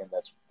McChicken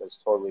that's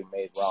totally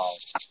made wrong.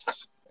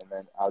 And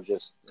then I'll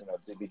just,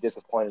 be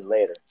disappointed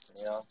later.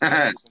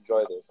 Just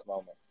enjoy this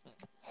moment.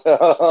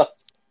 So,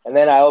 and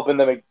then I open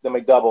the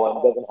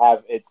McDouble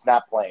and it's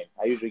not plain.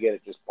 I usually get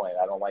it just plain.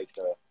 I don't like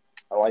the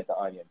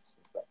onions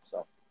and stuff.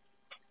 So,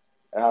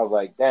 and I was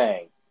like,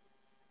 dang,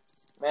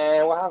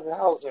 man,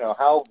 well,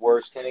 how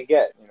worse can it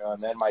get?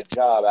 And then my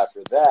job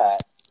after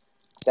that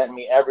sent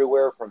me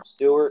everywhere from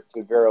Stewart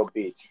to Vero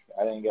Beach.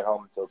 I didn't get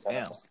home until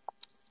 10 o'clock.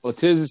 Well,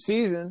 'tis the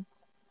season.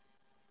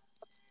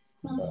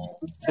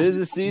 Tis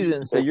the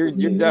season, so you're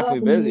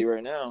definitely busy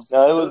right now.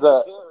 No, it was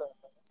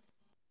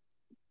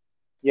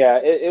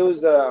it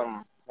was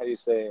how do you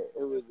say it?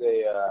 It was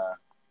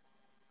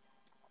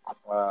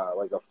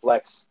like a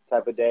flex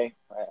type of day.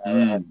 I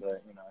had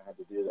to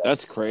do that.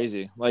 That's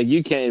crazy. Like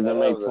you can't even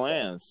make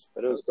plans.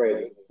 But it was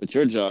crazy. With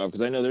your job,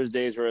 because I know there's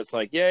days where it's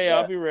like, yeah,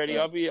 I'll be ready,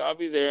 I'll be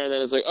there, and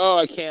then it's like, oh,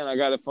 I can't. I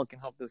gotta fucking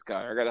help this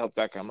guy. I gotta help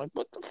that guy. I'm like,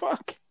 what the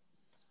fuck?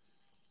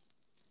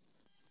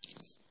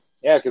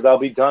 Yeah, because I'll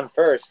be done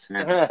first.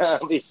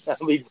 I'll be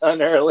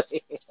done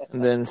early.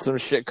 And then some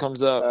shit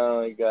comes up.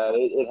 Oh my god,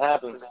 it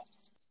happens.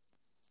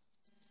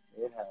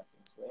 It happens.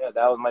 Yeah,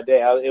 that was my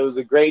day. It was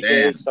a great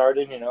day. It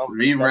started,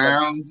 3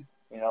 rounds.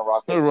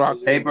 Rock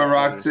paper,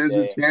 rock,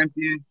 scissors,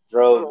 champion.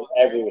 Drove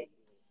everywhere.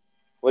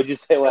 What'd you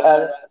say? What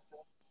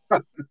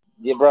happened?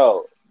 Yeah,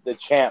 bro, the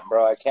champ,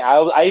 bro. I can't.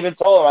 I even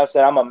told him. I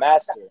said, I'm a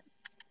master.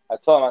 I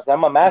told him. I said,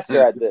 I'm a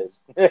master at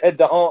this.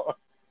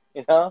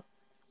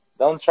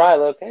 Don't try.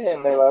 Okay,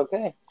 and they're like,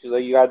 okay. She's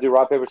like, you gotta do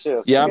rock paper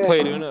scissors. Yeah, okay. I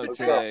played Uno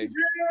today.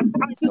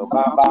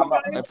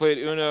 I played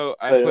Uno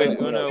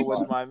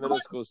with my middle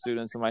school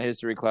students in my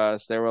history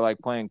class. They were like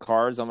playing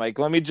cards. I'm like,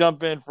 let me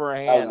jump in for a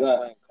hand.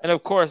 And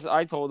of course,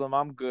 I told them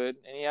I'm good,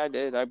 and yeah, I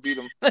did. I beat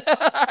them.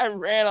 I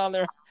ran on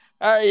there.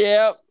 All right,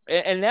 yeah.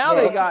 And now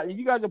they got.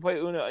 You guys have played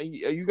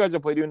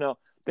Uno.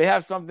 They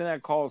have something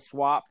that calls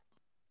swap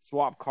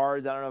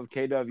cards. I don't know if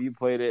K-Dub, you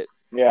played it.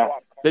 Yeah.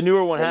 The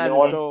newer one has it.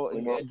 So,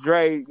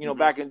 Dre,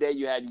 back in the day,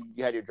 you had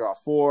your draw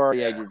 4,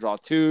 you had your draw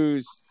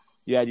 2s,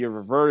 you had your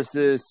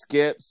reverses,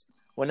 skips.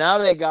 Well, now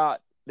they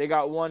got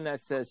one that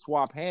says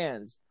swap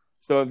hands.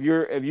 So if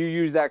you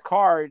use that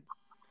card,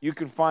 you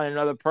can find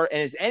another person,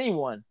 and it's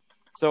anyone.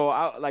 So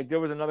there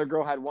was another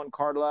girl had 1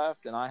 card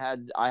left, and I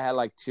had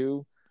like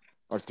 2.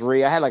 or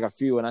 3. I had like a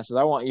few, and I said,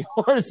 I want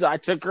yours. So I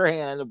took her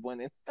hand, I ended up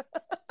winning.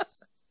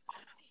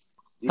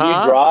 Did you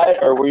draw it,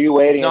 or were you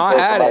waiting until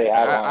somebody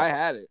had one? I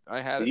had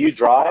it. Did you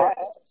draw it?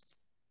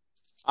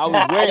 I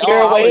was waiting.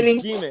 I was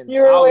scheming. I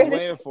was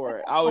waiting for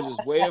it. I was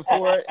just waiting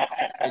for it.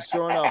 And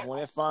sure enough, when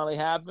it finally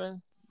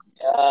happened,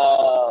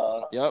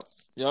 Yep.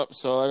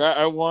 So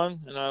I won,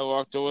 and I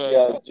walked away.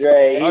 Yo,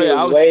 Dre, he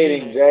was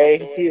waiting, scheming.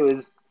 Dre. He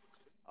was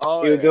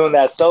doing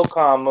that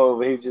SOCOM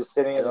move. He was just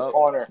sitting in the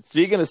corner.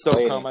 Speaking of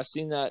SOCOM, I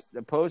seen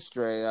the post,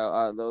 Dre.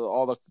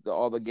 All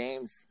the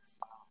games.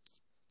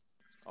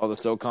 All the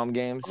SOCOM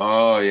games.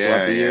 Oh,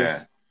 yeah.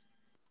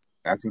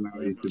 That's when I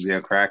used to be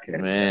a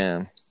crackhead.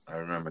 Man. I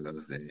remember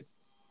those days.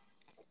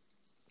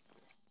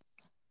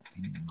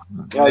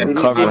 Yo, did you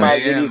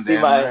see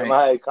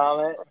my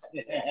comment?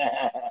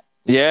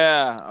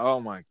 Yeah.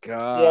 Oh, my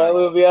God. Yeah,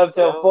 we'll be up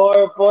till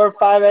 4,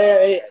 5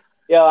 a.m.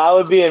 Yo, I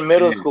would be in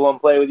middle school and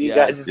play with you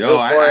guys. Yo,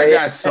 I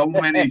got so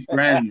many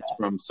friends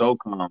from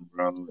SOCOM,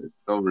 bro.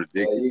 It's so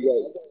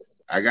ridiculous.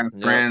 I got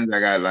friends. I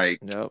got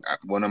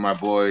one of my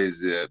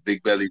boys,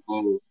 Big Belly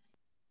Bull.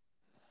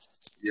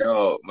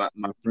 Yo, my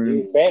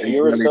friend, Big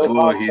Belly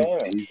Bull, he's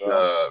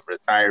a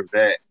retired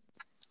vet,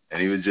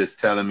 and he was just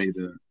telling me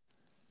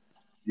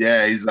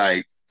he's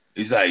like,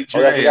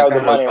 Dre,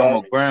 I'm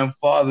a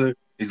grandfather.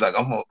 He's like,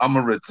 I'm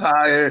a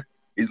retire.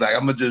 He's like,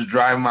 I'm gonna just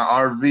drive my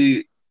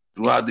RV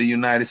throughout the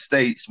United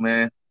States,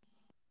 man.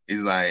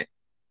 He's like,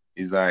 my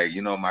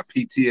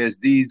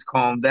PTSD's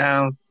calmed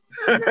down.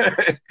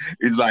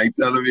 He's like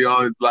telling me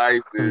all his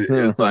life.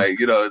 It's like,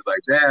 it's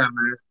like, damn,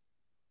 man.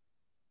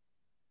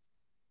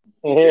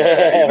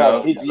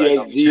 Yeah, he's like,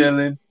 I'm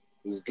chilling.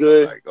 It's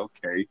good. Like,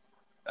 okay,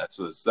 that's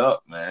what's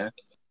up, man.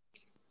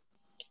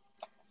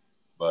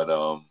 But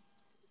those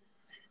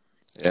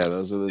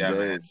are the days.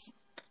 Man.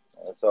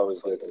 That's always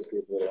good.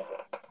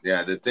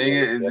 Yeah, the thing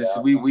is,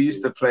 we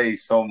used to play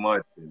so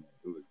much. It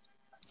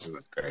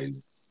was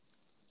crazy.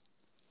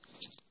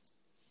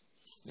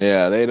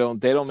 Yeah, they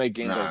don't make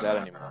games like that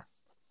anymore.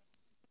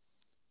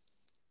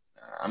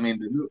 I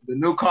mean, the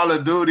new Call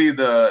of Duty.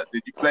 Did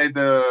you play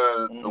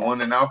the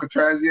one in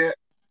Alcatraz yet?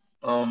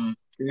 No,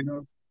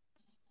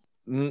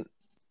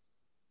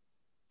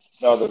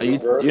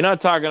 you're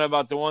not talking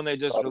about the one they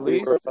just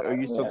released? Or are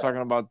you still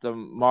talking about the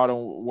Modern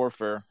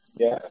Warfare?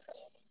 Yeah.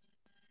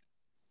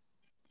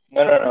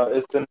 No.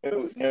 It's the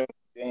new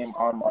game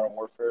on Modern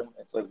Warfare.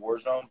 It's like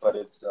Warzone, but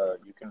it's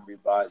you can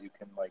revive. You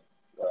can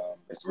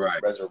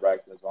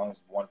resurrect as long as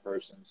one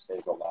person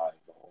stays alive.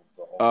 The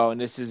whole and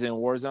this is in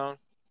Warzone.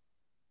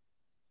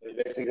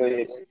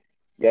 Basically, it's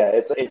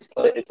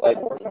like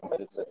Warzone, but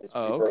it's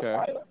okay.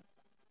 Island.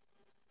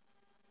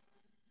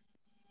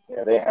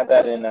 Yeah, they had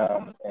that in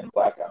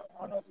Blackout.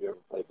 I don't know if you ever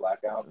played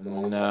Blackout.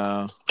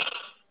 No.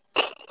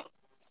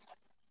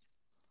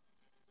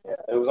 Yeah,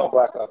 it was on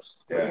Black Ops.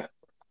 Yeah.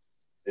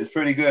 It's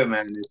pretty good,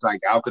 man. It's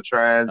like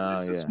Alcatraz.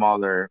 It's a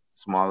smaller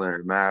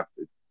map.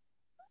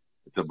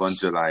 It's a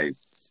bunch of like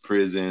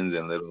prisons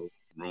and little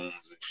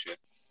rooms and shit.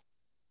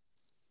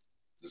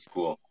 It's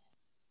cool.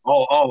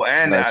 Oh,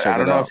 and I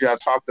don't know if y'all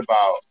talked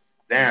about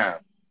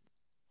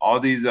all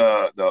these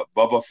the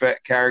Boba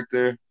Fett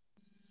character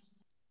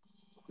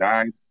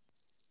died.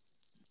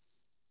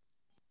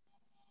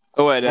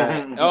 Oh, wait,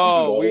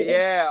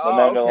 okay.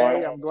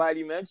 I'm glad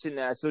you mentioned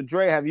that. So,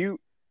 Dre, have you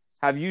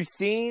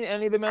seen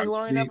any of the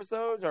Mandalorian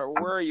episodes, or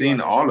where are you? I've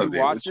seen all of it.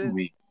 What you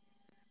mean?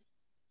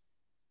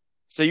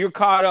 So you're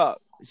caught up.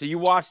 So you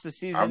watched the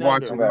season. I've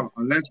watched them.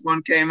 Unless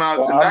one came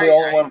out tonight.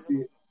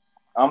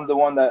 I'm the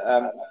one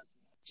that.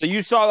 So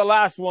you saw the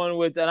last one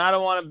with, and I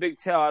don't want a big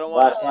tell. I don't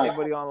want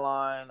anybody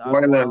online. I don't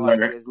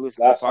want to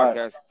listen to the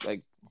podcast.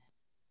 Like,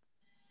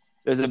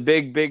 there's a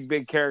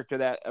big character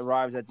that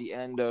arrives at the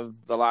end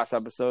of the last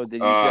episode.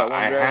 Did you see that one?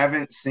 I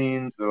haven't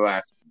seen the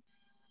last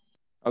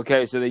one.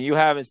 Okay, so then you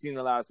haven't seen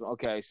the last one.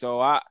 Okay, so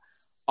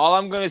all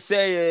I'm gonna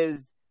say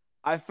is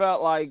I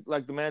felt like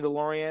the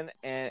Mandalorian,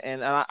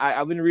 and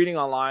I've been reading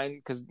online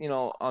because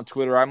on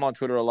Twitter, I'm on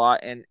Twitter a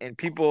lot, and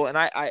people, and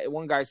I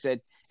one guy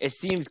said it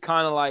seems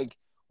kind of like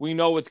we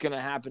know what's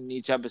gonna happen in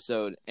each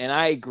episode, and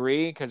I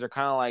agree because they're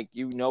kind of like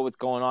what's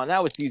going on.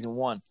 That was season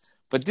 1,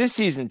 but this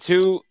season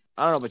 2,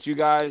 I don't know about you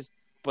guys,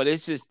 but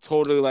it's just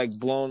totally like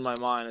blown my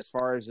mind as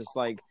far as just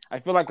like I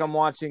feel like I'm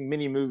watching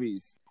mini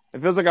movies. It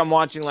feels like I'm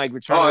watching like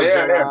Return of the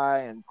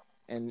Jedi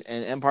and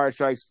Empire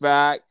Strikes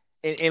Back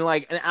in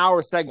like an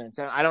hour segments.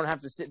 And I don't have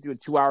to sit through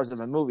 2 hours of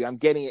a movie. I'm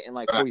getting it in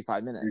like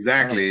 45 minutes.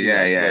 Exactly.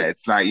 Yeah.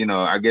 It's like,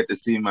 I get to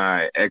see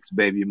my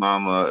ex-baby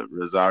mama,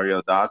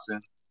 Rosario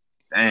Dawson.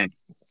 Dang.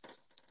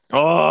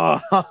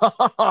 Oh,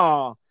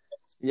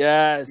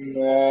 yes. She's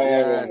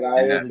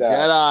a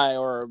Jedi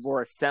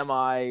or a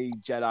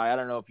semi-Jedi. I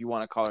don't know if you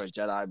want to call her a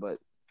Jedi, but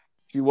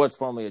she was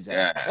formerly a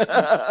Jedi.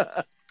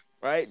 Yeah.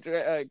 Right,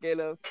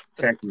 Caleb?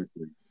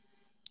 Technically.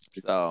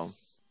 So,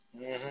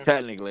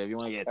 technically, if you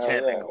want to get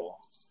technical.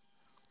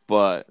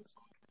 But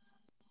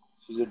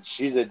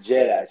she's a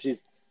Jedi. She's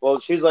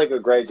like a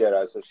gray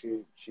Jedi, so she's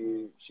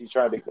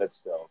trying to be good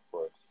still, of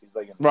course. She's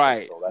like in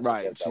right.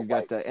 She's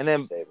got that, and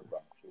then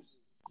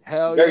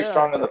very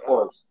strong in the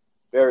Force.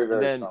 Very,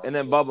 very strong. And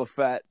then Boba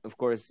Fett, of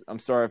course. I'm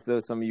sorry if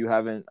there's some of you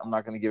haven't. I'm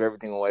not going to give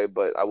everything away,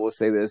 but I will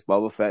say this: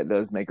 Boba Fett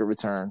does make a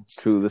return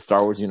to the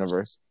Star Wars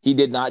universe. He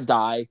did not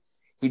die.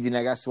 He did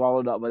not get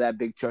swallowed up by that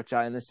big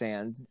chocha in the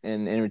sand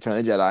in Return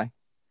of the Jedi.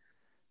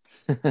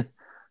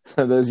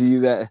 So those of you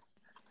that,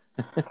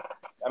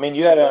 I mean,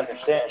 you got to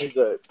understand, he's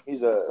a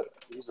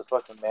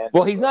fucking Mando.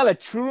 Well, he's not a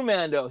true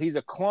Mando. He's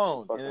a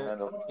clone.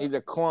 He's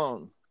a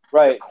clone.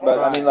 Right, but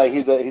I mean, like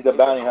he's a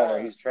bounty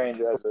hunter. He's trained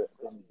as a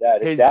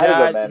dad. His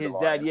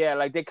dad, yeah.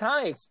 Like they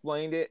kind of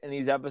explained it in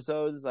these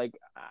episodes. Like,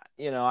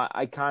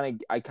 I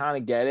kind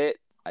of get it.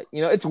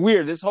 It's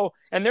weird. This whole,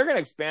 and they're gonna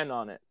expand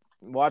on it.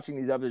 Watching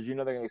these episodes, they're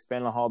gonna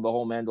expand on the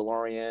whole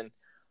Mandalorian.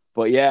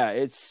 But yeah,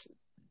 it's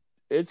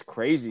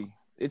crazy.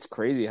 It's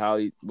crazy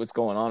what's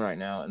going on right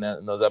now in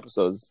those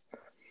episodes.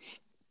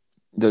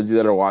 Those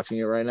that are watching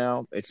it right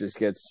now, it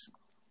gets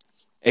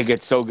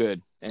so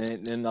good.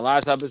 And in the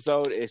last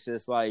episode, it's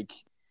just like,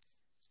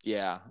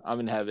 yeah, I'm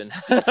in heaven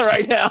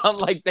right now. I'm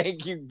like,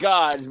 thank you,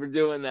 God, for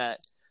doing that.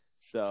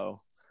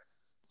 So,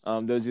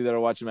 those of you that are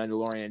watching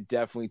Mandalorian,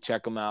 definitely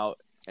check them out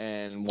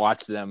and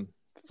watch them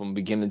from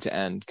beginning to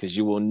end, because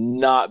you will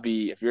not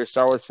be, if you're a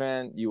Star Wars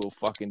fan, you will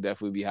fucking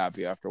definitely be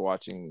happy after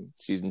watching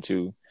season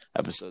 2,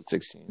 episode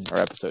 16, or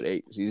episode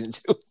 8, season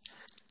 2.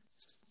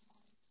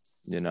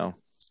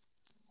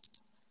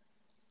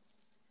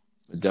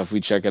 But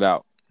definitely check it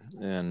out.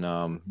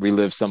 And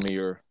relive some of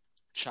your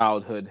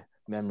childhood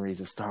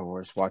memories of Star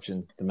Wars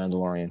watching The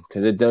Mandalorian,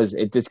 because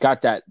it's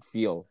got that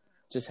feel,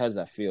 just has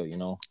that feel,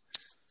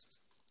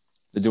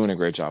 They're doing a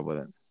great job with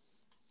it.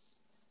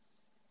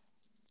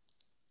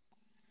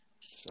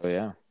 So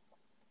yeah.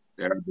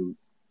 Dude.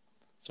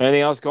 So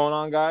anything else going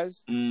on,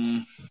 guys?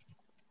 I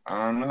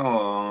don't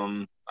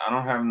know. I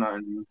don't have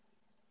nothing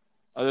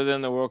other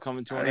than the world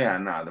coming to an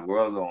end. Yeah, the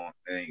world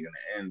ain't gonna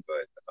end,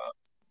 but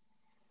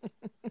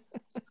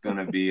it's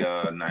gonna be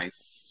a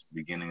nice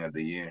beginning of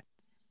the year.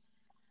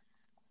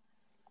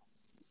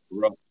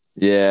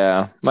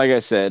 Yeah, like I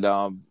said,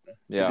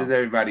 yeah. Just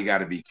everybody got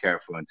to be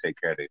careful and take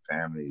care of their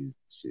families and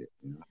shit.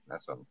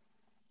 That's all.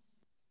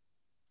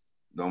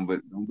 Don't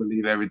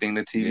believe everything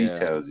the TV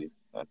tells you.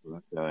 That's what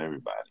I tell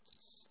everybody.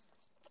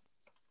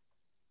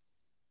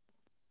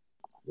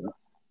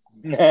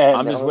 Yep.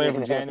 I'm just waiting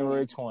for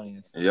January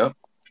 20th. Yep.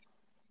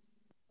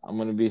 I'm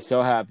gonna be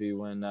so happy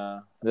when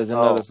there's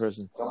another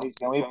person.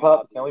 Can we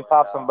pop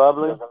some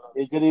bubbly?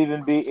 It could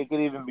even be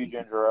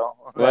ginger ale.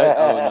 What?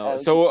 Oh no.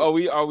 So are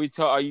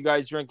you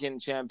guys drinking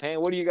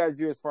champagne? What do you guys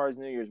do as far as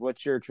New Year's?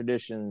 What's your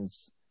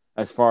traditions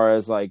as far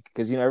as like,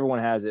 because everyone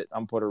has it.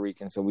 I'm Puerto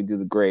Rican, so we do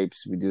the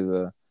grapes. We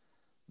do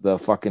the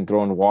fucking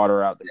throwing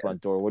water out the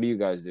front door. What do you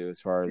guys do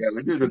as far as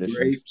we do traditions? The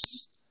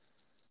grapes.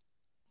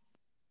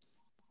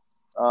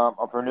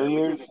 For New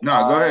Year's?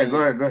 No, go ahead.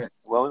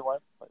 Well,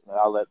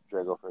 I'll let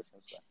Dre go first.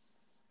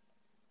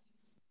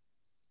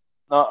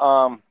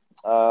 No,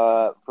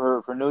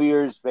 for New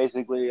Year's,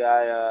 basically,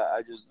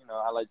 I just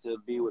I like to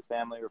be with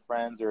family or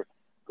friends, or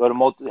go to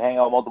hang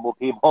out with multiple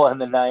people in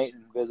the night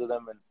and visit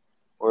them,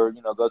 or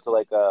go to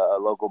like a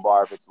local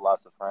bar if it's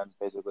lots of friends,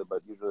 basically.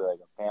 But usually like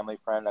a family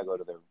friend, I go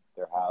to their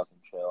house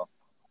and chill,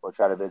 or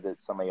try to visit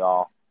some of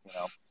y'all.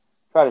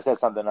 Try to set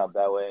something up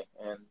that way,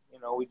 and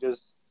we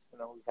just we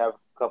have a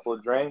couple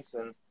of drinks,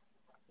 and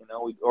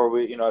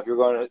if you're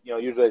going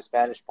to usually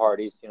Spanish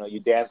parties, you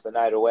dance the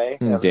night away.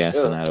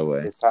 Dance the night away.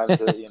 It's time to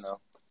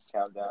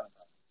count down.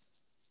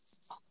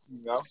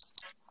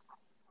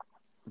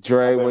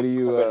 Dre, what do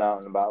you? I've been out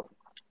and about.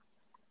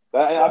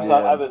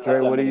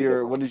 Dre,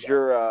 what is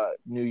your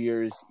New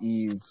Year's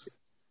Eve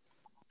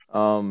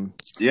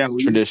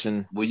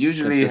tradition? We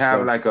usually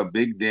have like a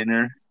big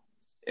dinner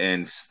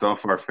and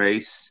stuff our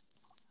face,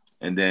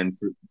 and then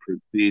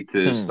proceed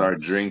to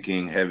start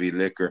drinking heavy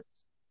liquor.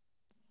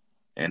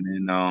 And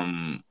then,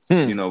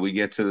 we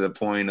get to the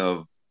point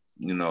of,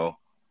 no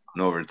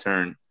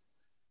return.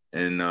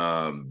 And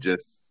and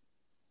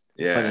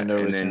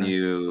then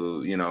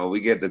we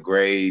get the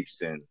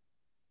grapes and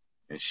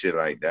shit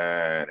like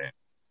that.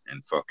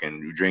 And fucking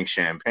you drink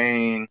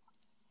champagne.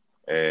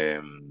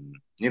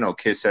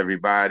 Kiss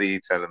everybody,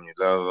 tell them you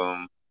love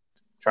them.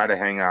 Try to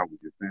hang out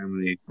with your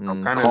family.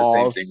 Kind of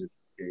the same thing.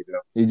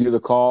 You do the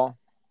call?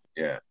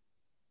 Yeah.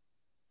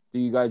 Do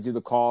you guys do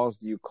the calls?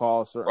 Do you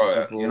call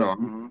certain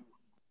people?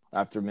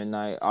 After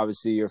midnight,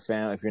 obviously your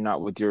family. If you're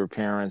not with your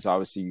parents,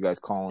 obviously you guys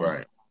call them.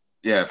 Right.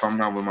 Yeah. If I'm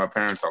not with my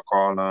parents, I'll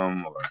call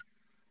them. Or,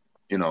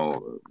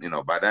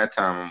 by that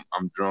time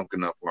I'm drunk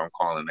enough where I'm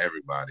calling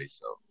everybody.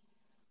 So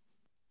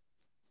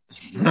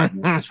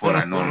that's what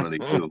I normally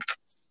do.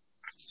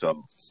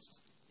 So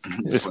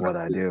this is what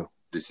I do.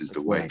 This is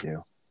the way I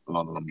do.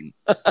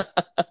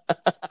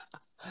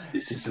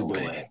 This is the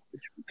way.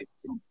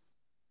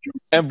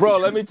 And bro,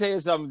 let me tell you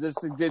something.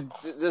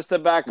 Just to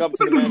back up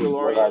to the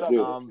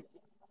Mandalorian.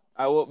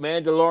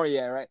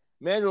 Mandalorian, right?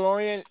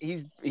 Mandalorian,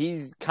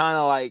 he's kind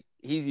of like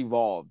he's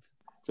evolved.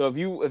 So if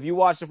you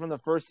watch it from the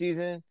first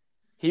season,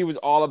 he was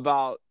all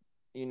about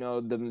the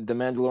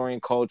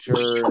Mandalorian culture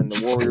and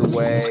the warrior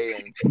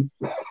way. And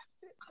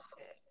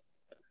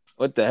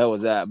what the hell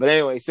was that? But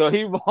anyway, so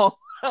he evolved.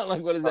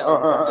 Like, what is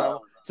that?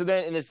 So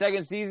then in the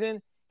second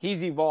season,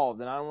 he's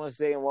evolved, and I don't want to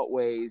say in what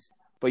ways,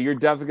 but you're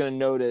definitely going to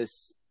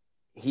notice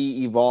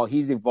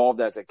he's evolved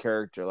as a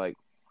character, like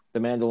the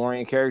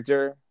Mandalorian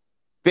character,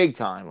 big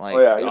time, like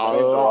a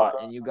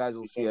lot. And you guys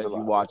will see as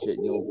you watch it,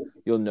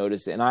 you'll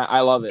notice it, and I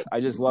love it.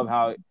 I just love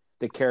how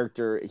the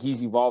character,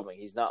 he's evolving.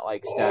 He's not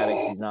like static.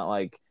 He's not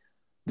like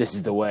this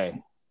is the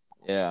way.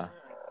 Yeah,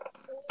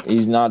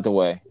 he's not the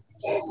way.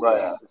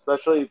 Right,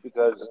 especially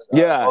because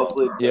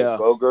mostly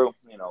Grogu,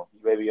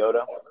 Baby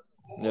Yoda,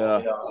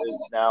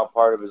 is now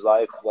part of his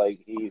life. Like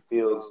he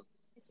feels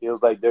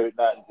like they're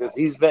not, because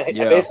he's been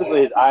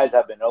basically his eyes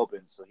have been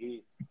opened, so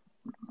he's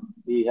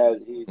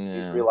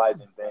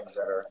realizing things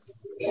that are,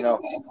 I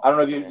don't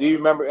know if do you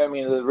remember? I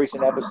mean, the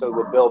recent episode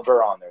with Bill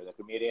Burr on there, the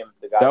comedian,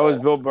 the guy that was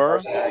Bill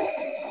Burr.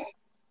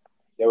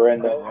 They were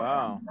in there.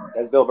 Wow,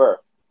 that's Bill Burr.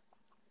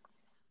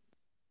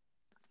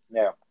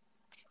 Yeah,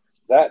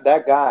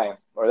 that guy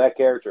or that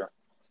character.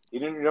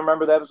 You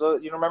remember that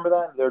episode? You don't remember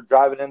that? They're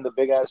driving in the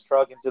big ass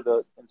truck into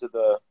the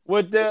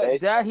with the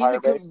base, that he's a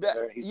base.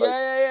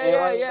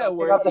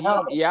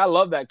 I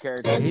love that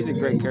character. He's a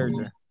great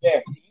character.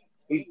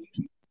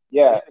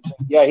 Yeah.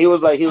 He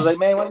was like,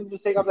 man, why don't you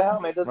just take off the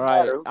helmet? It doesn't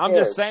matter. I'm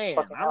just saying.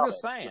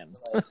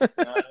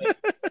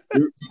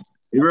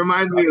 He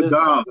reminds me of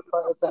Dom.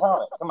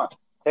 Come on,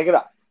 take it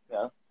off.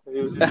 Yeah.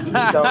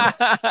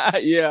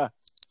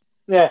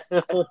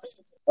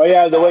 Oh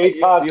yeah, the way he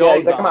talks. Yeah,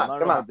 he's like, come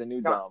on. The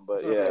new Dom,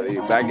 but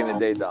back in the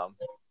day, Dom.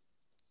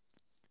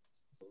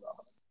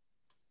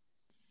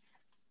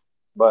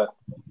 But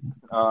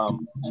no,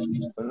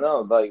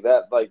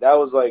 that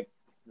was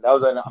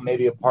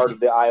maybe a part of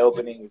the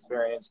eye-opening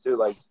experience too.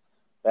 Like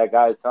that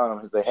guy's telling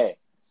him, he's like, hey,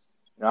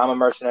 I'm a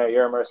mercenary,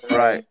 you're a mercenary.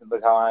 Right.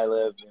 Look how I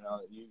live.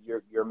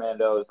 You're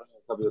Mando.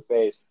 Cover your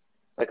face.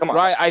 Like, come on.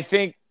 Right. I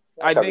think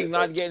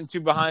not getting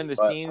too behind the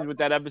scenes with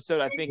that episode.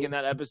 I think in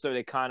that episode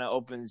it kind of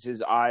opens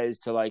his eyes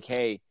to like,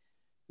 hey,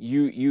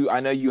 you.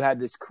 I know you had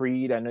this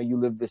creed. I know you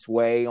live this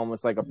way,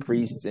 almost like a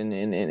priest, and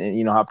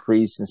you know how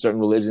priests in certain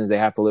religions they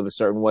have to live a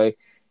certain way.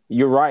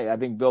 You're right. I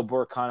think Bill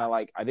Burr kind of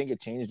like, I think it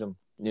changed him.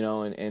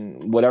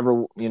 And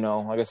whatever,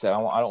 like I said,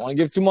 I don't want to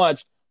give too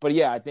much, but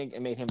yeah, I think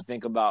it made him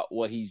think about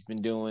what he's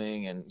been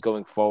doing and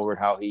going forward,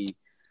 how he,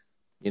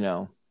 it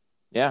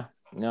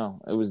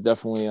was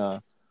definitely,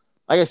 like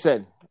I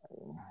said.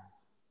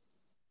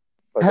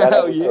 But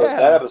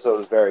that episode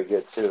was very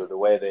good too. The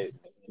way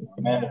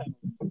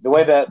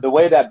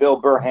that Bill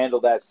Burr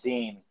handled that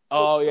scene.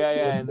 Oh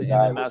yeah, in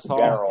the mess hall,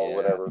 general or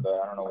whatever.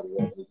 I don't know what he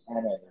was,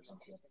 lieutenant or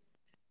something.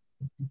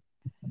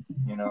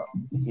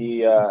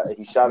 He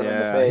shot him in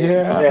the face.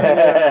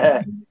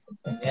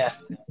 Yeah.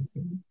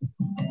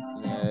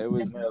 Yeah, it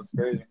was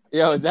crazy.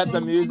 Yo, is that the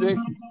music?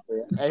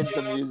 That's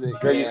the music.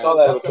 Greg, you saw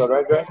that episode,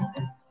 right, Greg?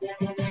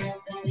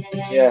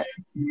 Yeah.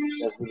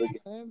 That's really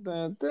good.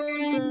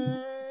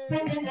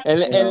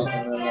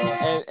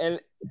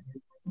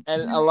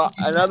 And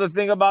another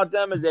thing about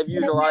them is they've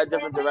used a lot of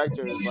different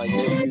directors. Like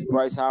they used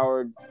Bryce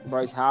Howard,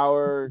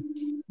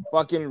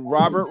 fucking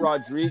Robert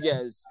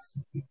Rodriguez.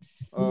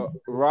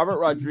 Robert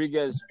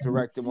Rodriguez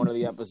directed one of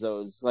the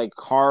episodes, like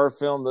horror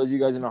film. Those of you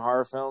guys into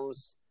horror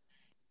films,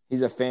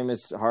 he's a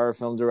famous horror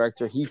film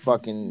director. He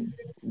fucking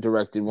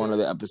directed one of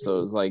the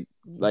episodes. Like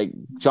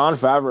Jon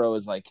Favreau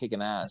is like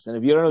kicking ass. And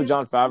if you don't know who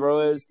Jon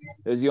Favreau is,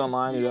 there's you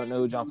online who don't know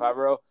who Jon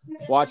Favreau.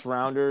 Watch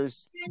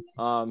Rounders.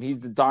 He's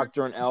the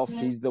doctor in Elf.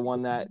 He's the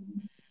one that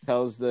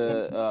tells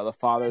the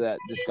father that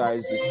this guy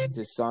is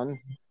his son.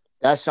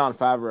 That's Jon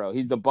Favreau.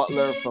 He's the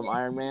butler from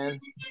Iron Man.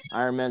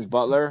 Iron Man's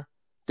butler.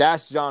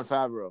 That's Jon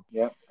Favreau.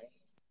 Yep.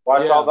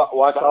 Watch all the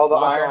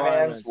Iron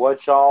Mans.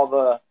 Watch all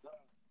the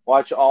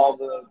Iron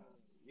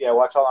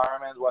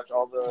Mans. Watch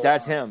all the.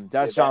 That's him.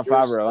 That's Jon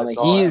Favreau. I mean,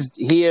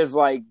 he is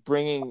like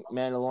bringing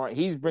Mandalorian.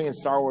 He's bringing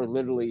Star Wars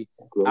literally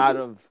out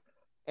of.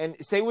 And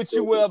say what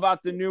you will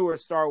about the newer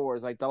Star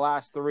Wars, like the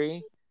last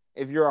 3.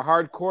 If you're a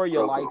hardcore,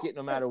 you like it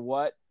no matter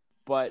what.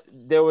 But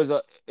it was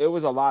a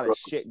lot of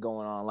shit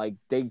going on. Like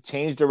they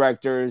changed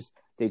directors.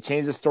 They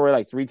changed the story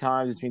like 3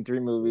 times between 3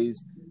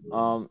 movies.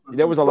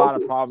 There was a lot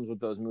of problems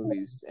with those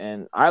movies,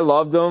 and I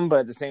loved them, but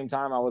at the same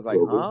time, I was like,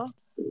 huh?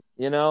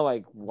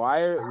 Like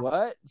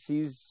what?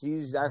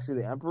 She's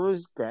actually the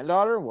Emperor's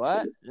granddaughter?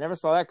 What? Never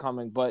saw that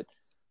coming. But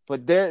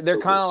they're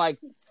kind of like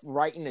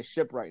righting the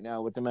ship right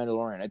now with the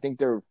Mandalorian. I think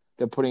they're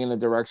putting in a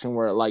direction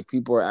where like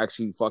people are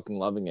actually fucking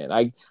loving it.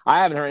 I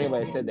haven't heard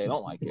anybody say they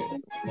don't like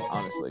it,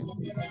 honestly.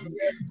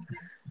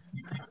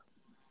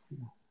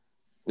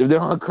 If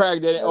they're on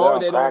crack, they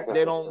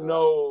don't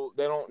know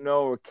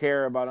or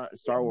care about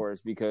Star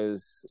Wars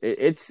because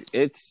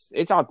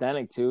it's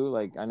authentic too.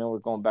 Like I know we're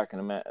going back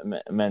into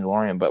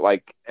Mandalorian, but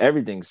like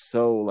everything's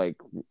so like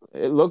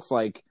it looks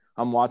like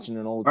I'm watching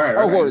an old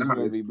Star Wars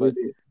movie. But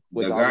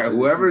with the guy,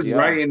 whoever's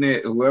writing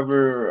it,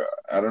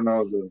 I don't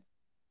know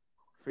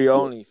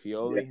Filoni.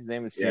 His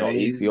name is Filoni.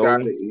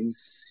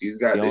 He's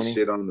got this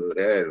shit on the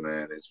head,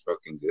 man. It's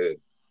fucking good.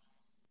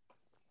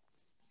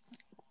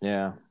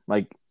 Yeah,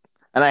 like.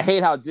 And I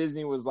hate how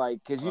Disney was like,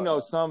 because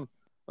some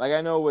Like,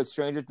 I know with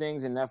Stranger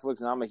Things and Netflix,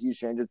 and I'm a huge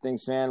Stranger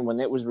Things fan, when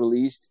it was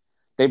released,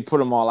 they put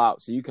them all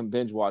out. So you can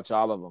binge watch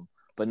all of them.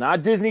 But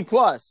not Disney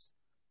Plus.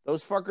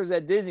 Those fuckers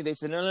at Disney, they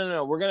said,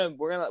 no. We're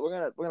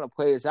gonna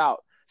play this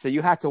out. So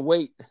you have to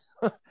wait.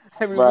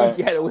 Every week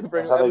you had to wait for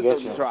a new episode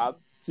to drop.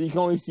 So you can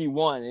only see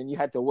one, and you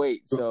had to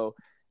wait. So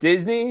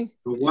Disney,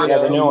 one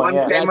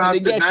came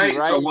out tonight.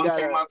 Right? So one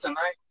came out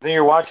tonight. I think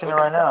you're watching it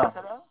right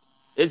now.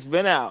 It's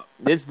been out.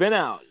 It's been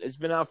out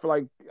for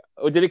like.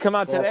 Oh, did it come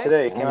out today?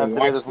 Today. It came out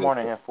today this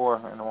morning at 4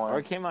 in the morning. Or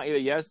it came out either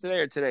yesterday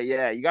or today.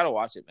 Yeah, you got to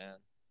watch it, man.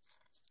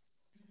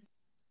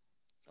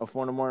 Oh,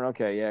 4 in the morning?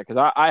 Okay, yeah. Because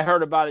I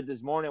heard about it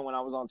this morning when I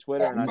was on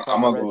Twitter and I read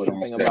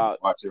something about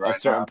a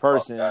certain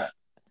person.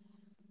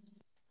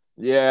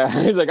 Yeah,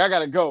 he's like, I got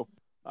to go.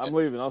 I'm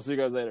leaving. I'll see you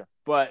guys later.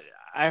 But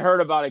I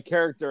heard about a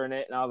character in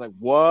it, and I was like,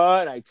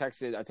 what? I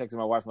texted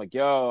my wife. I'm like,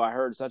 yo, I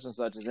heard such and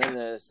such is in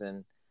this.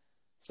 And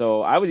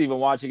so I was even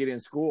watching it in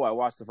school. I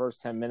watched the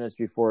first 10 minutes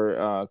before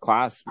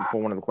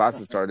before one of the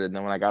classes started. And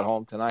then when I got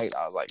home tonight,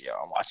 I was like, yo,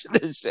 I'm watching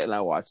this shit. And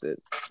I watched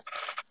it.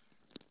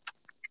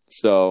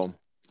 So,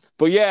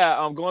 but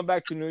yeah, going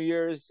back to New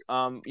Year's,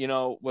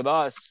 with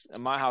us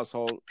in my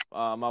household,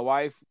 my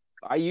wife,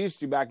 I used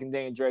to back in the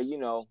day, and Dre,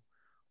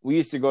 we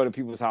used to go to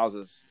people's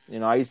houses.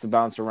 I used to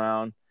bounce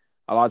around.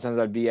 A lot of times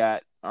I'd be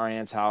at our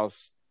aunt's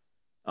house.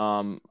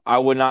 I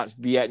would not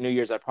be at New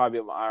Year's. I'd probably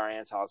be at our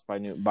aunt's house by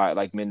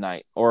like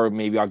midnight, or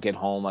maybe I'll get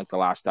home like the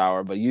last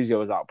hour. But usually I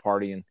was out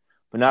partying.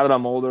 But now that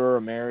I'm older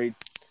or married,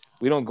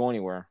 we don't go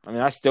anywhere. I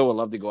mean, I still would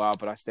love to go out,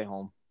 but I stay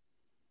home.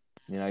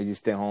 I just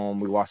stay home.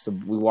 We watch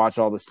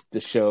all the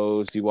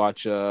shows. We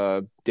watch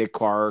Dick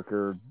Clark,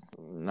 or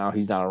now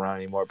he's not around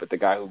anymore, but the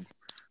guy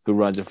who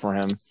runs it for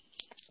him.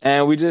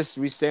 And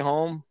we stay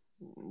home,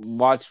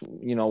 watch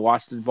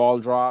the ball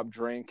drop,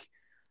 drink.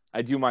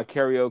 I do my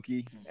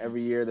karaoke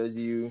every year. Those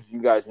of you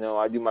guys know,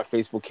 I do my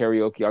Facebook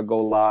karaoke. I'll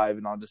go live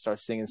and I'll just start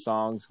singing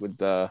songs with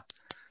drinking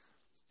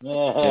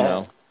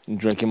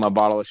my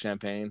bottle of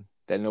champagne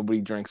that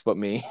nobody drinks but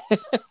me.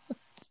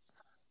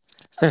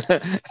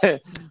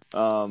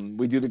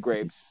 We do the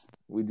grapes.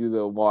 We do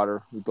the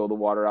water. We throw the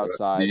water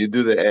outside. Do you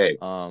do the egg?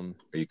 Or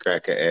you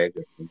crack an egg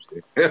or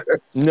something?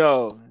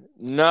 No,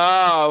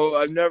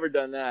 I've never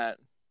done that.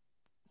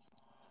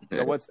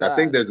 So what's that? I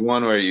think there's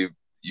one where you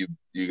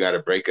got to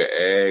break an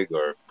egg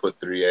or put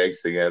 3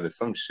 eggs together,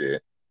 some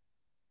shit.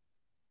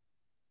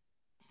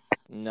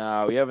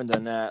 No, we haven't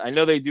done that. I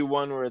know they do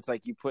one where it's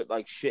like you put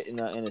like shit in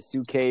a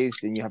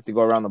suitcase and you have to go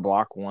around the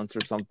block once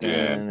or something.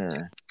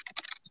 Yeah.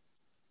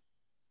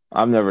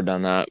 I've never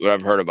done that, but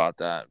I've heard about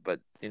that. But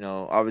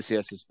obviously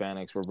as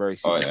Hispanics, we're very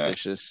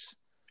superstitious.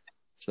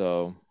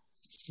 So,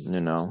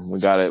 we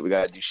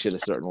gotta do shit a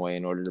certain way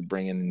in order to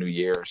bring in the new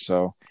year.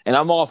 So, and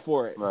I'm all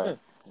for it. Right.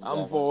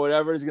 I'm for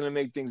whatever is gonna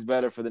make things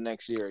better for the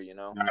next year.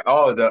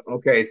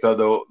 Okay.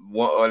 So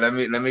let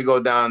me go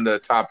down the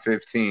top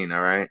 15.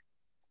 All right.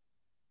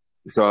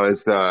 So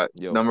it's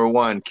number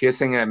 1,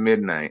 kissing at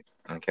midnight.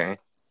 Okay.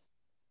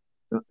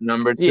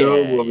 Number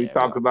 2, we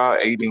talked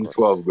about eating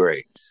 12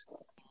 grapes.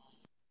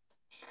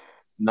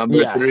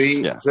 Number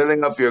 3,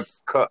 filling up your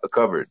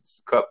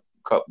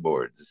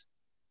cupboards.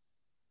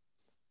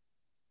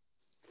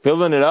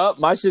 Filling it up?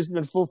 My shit's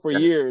been full for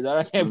years.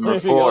 I can't put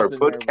anything else in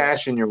put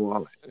cash in your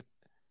wallet.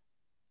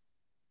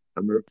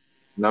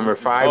 Number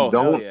 5,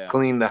 don't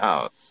clean the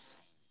house.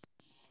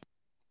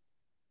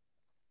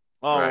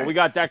 Oh, right. We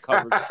got that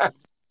covered. I've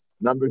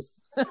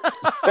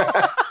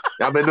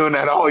been doing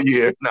that all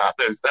year. No,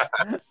 there's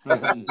that.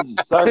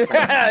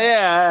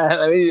 Yeah,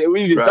 I mean,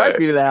 we need to start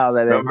cleaning the house.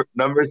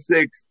 Number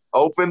 6,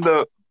 open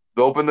the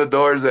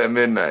doors at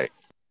midnight.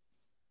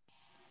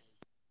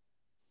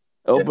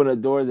 Open the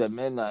doors at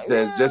midnight. It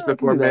says just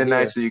before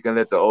midnight, so you can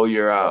let the old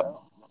year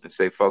out and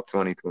say fuck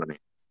 2020.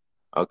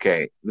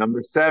 Okay.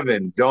 Number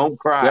 7, don't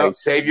cry.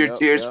 Save your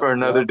tears for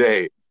another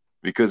day,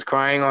 because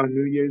crying on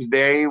New Year's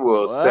Day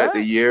will set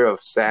the year of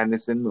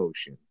sadness in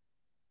motion.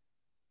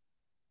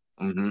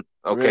 Mm-hmm.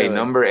 Okay, really?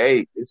 Number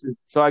 8.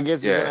 So I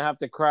guess you're gonna have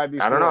to cry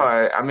before. I don't know.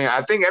 I mean,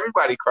 I think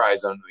everybody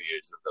cries on New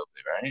Year's a little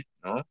bit, right?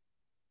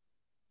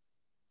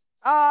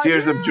 No?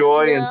 Tears of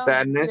joy and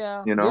sadness.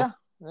 Yeah.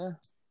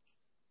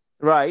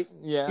 Right.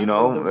 Yeah.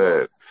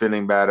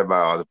 Feeling bad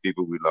about all the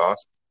people we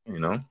lost.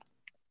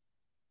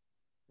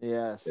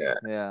 Yes.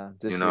 Yeah.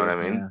 You know what I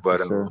mean?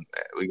 But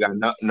we got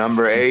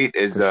number 8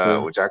 is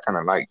which I kind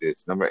of like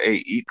this. Number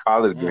 8, eat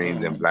collard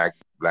greens and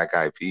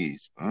black-eyed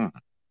peas.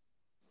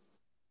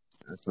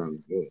 That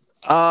sounds good.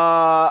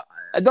 I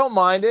don't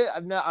mind it.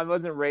 I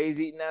wasn't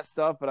raised eating that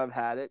stuff, but I've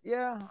had it.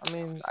 Yeah, I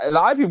mean, a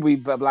lot of people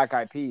eat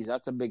black-eyed peas.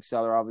 That's a big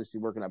seller, obviously,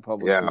 working at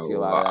Publix. Yeah, see a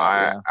lot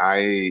of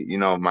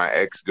that, my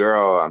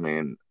ex-girl, I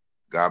mean,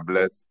 God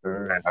bless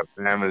her and her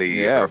family.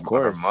 Yeah, of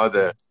course. Her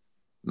mother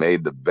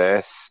made the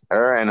best.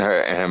 Her and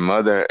her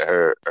mother,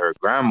 her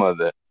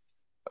grandmother,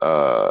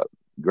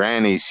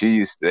 Granny.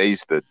 They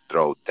used to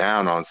throw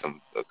down on some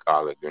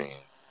collard greens,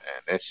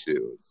 and that shit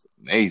was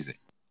amazing.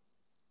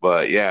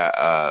 But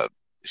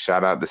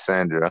shout out to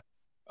Sandra.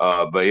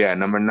 But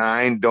number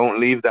 9, don't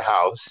leave the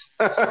house.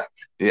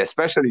 Yeah,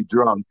 especially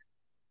drunk.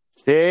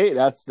 See,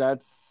 that's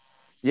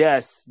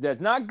Yes, that's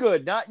not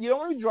good. You don't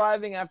want to be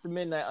driving after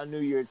midnight on New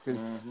Year's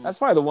because that's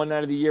probably the one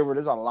night of the year where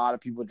there's a lot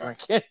of people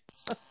drinking.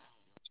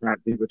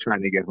 People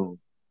trying to get home.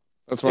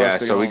 That's why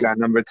so we got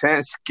number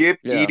 10. Skip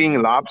eating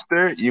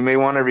lobster. You may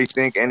want to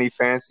rethink any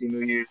fancy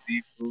New Year's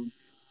Eve food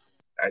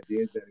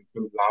ideas that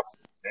include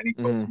lobster. Many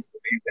folks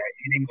believe that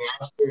eating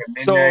lobster at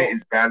midnight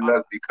is bad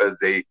luck because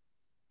they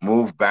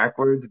move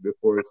backwards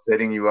before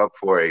setting you up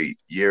for a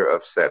year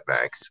of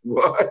setbacks.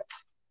 What?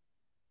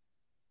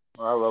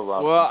 I love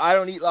lobster. Well, I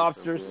don't eat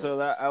lobster, so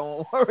that I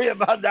won't worry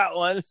about that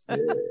one.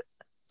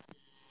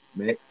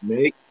 Make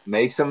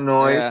some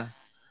noise. Yeah.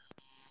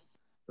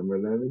 Number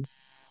 11.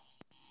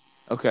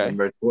 Okay.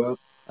 Number 12.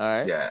 All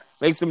right. Yeah.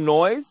 Make some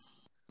noise.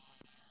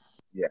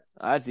 Yeah.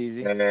 That's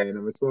easy. And then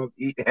number 12,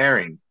 eat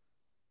herring.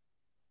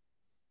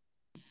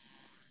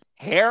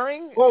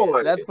 Herring?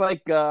 That's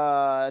like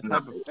a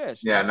type of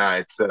fish. Yeah, no,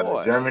 it's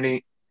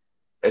Germany.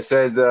 It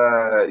says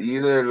you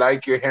either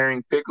like your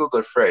herring pickled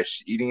or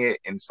fresh. Eating it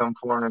in some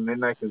form at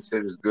midnight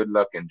considers good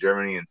luck in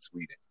Germany and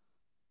Sweden.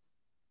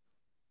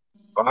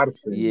 I'll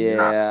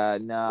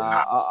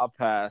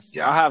pass.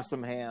 Yeah. I'll have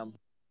some ham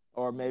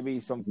or maybe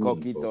some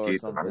coquito or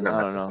something.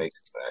 I don't know.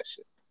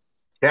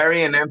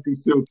 Carry an empty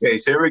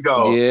suitcase. Here we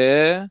go.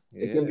 Yeah.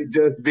 It can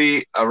just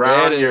be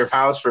around your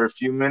house for a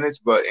few minutes,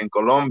 but in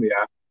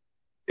Colombia,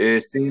 it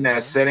is seen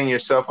as setting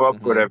yourself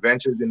up for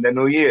adventures in the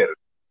new year.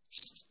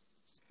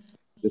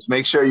 Just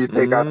make sure you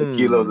take out the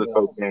kilos of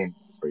cocaine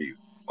for you.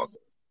 Okay.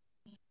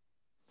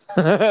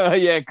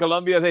 Yeah,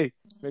 Colombia, they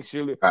make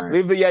sure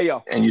leave the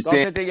yayo. And you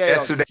see,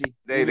 yesterday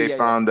they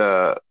found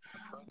a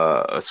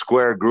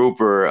square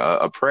grouper,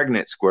 a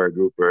pregnant square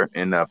grouper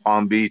in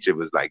Palm Beach. It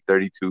was like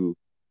 32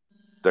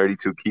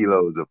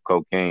 kilos of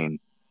cocaine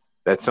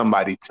that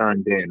somebody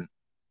turned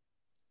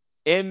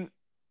in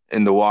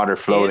the water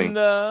floating.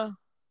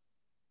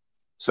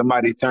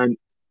 Somebody turned.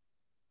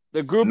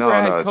 The grouper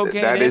had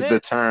cocaine that in is it? the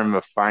term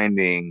of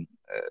finding.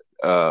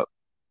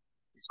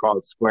 It's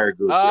called square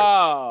grouper.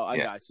 Oh, I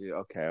got you.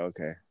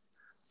 Okay.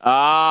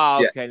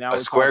 Ah, okay. Now a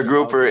square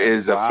grouper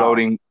is a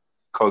floating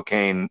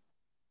cocaine.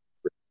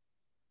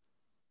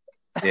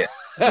 Yeah,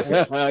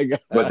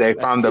 but they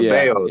found the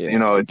bales.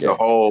 It's a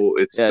whole.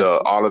 It's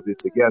all of it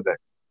together.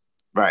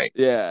 Right.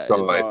 Yeah.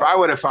 So if I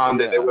would have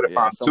found it, they would have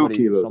found 2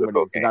 kilos of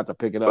cocaine. Forgot to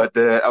pick it up.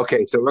 But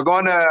okay, so we're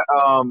going to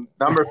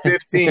number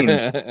 15.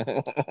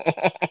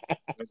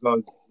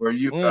 Were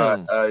you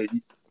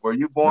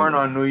born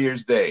on New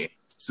Year's Day?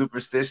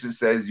 Superstition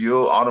says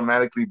you'll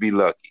automatically be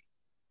lucky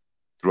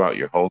throughout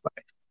your whole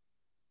life.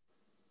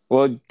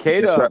 Well,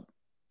 K-Dub,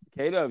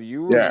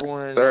 you were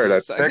born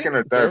third, second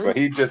or third, but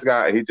he just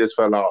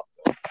fell off.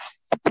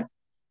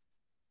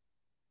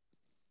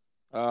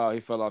 Oh,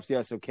 he fell off.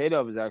 Yeah, so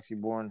K-Dub is actually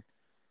born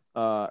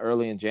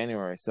early in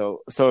January.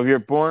 So if you're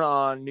born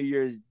on New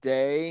Year's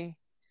Day,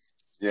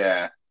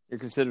 you're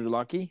considered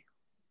lucky.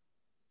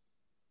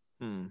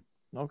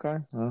 Okay.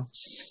 Well,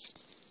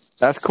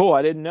 that's cool.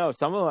 I didn't know.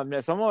 Some of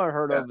them I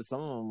heard of, but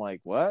some of them I'm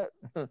like, what?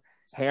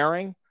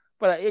 Herring?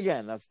 But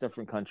again, that's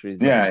different countries,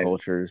 different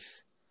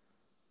cultures.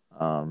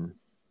 Cool.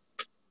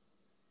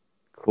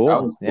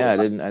 Cool. Yeah, I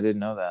didn't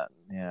know that.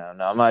 Yeah,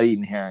 no, I'm not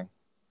eating herring.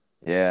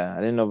 Yeah, I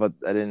didn't know about.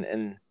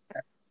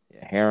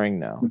 Herring,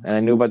 no. And I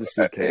knew about the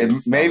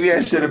suitcase. Maybe I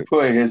should have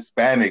put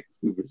Hispanic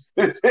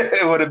superstition.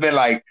 It would have been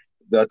like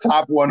the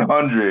top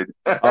 100.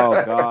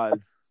 Oh God.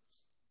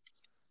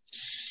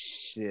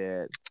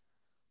 Shit.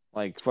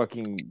 Like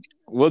fucking.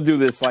 We'll do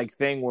this like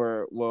thing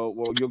where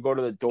you'll go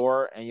to the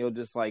door and you'll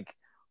just like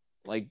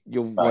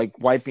you'll like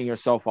wiping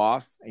yourself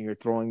off and you're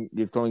throwing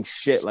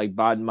shit like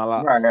bad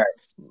mala,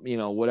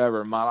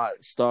 whatever mala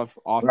stuff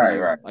off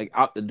like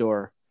out the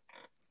door.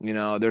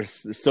 They're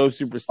so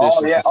superstitious.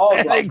 Oh yeah. Oh,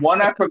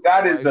 one I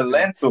forgot is the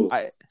lentils.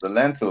 The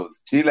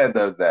lentils. Chile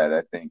does that,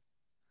 I think.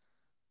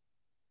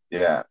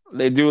 Yeah.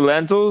 They do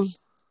lentils.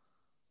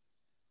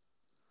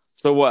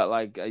 So what?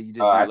 Like you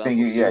just? I think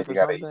you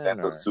gotta eat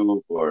lentil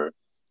soup or.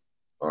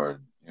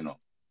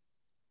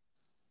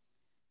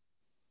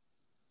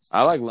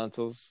 I like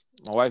lentils.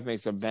 My wife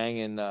makes a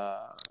banging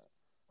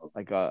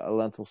like a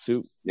lentil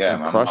soup.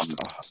 Yeah, crushed.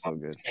 So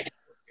good.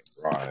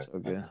 Right. So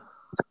good.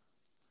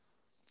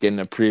 Getting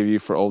a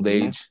preview for old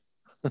age.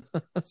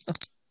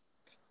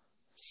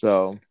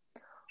 So,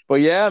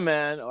 but yeah,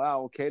 man.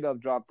 Wow,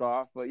 K-Dub dropped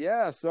off. But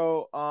yeah,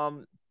 so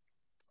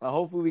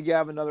hopefully we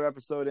have another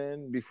episode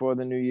in before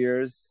the New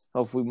Year's.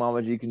 Hopefully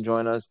Mama G can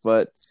join us.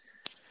 But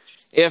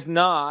if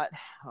not,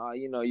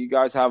 you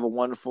guys have a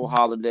wonderful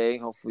holiday.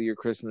 Hopefully your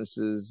Christmas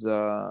is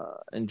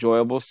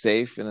enjoyable,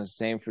 safe, and the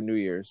same for New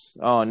Year's.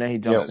 Oh, and then he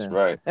jumps in.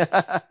 Right.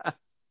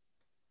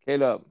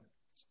 K-Dub.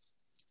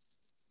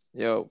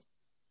 Yo.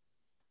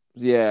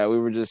 Yeah, we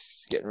were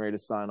just getting ready to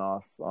sign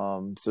off.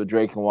 So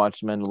Drake can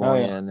watch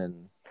Mandalorian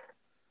and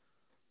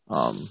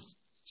I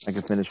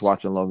can finish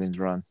watching Logan's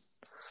Run.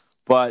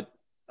 But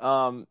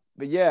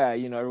yeah,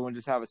 everyone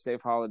just have a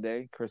safe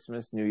holiday,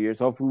 Christmas, New Year's.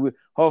 Hopefully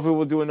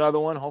we'll do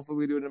another one. Hopefully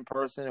we do it in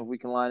person if we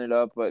can line it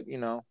up. But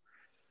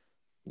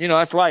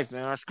that's life,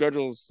 man.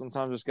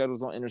 Sometimes our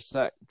schedules don't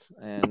intersect,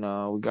 and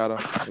we gotta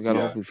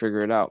hopefully figure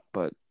it out.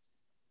 But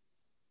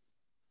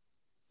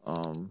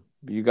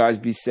You guys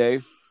be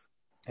safe.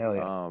 Hell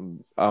yeah.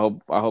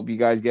 I hope you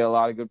guys get a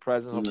lot of good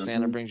presents. Hope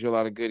Santa brings you a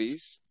lot of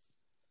goodies.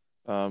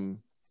 I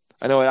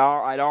know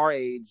at our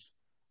age,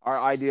 our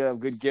idea of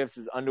good gifts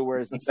is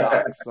underwears and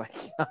socks. Like,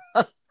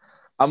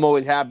 I'm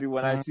always happy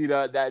when I see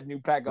that new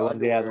pack of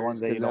underwear. Yeah, the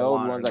ones that you don't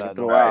want. The ones I can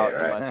throw out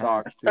in my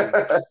socks too.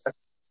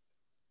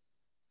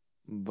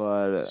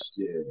 But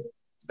shit,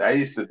 that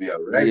used to be a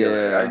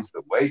regular. I used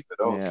to wait for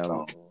those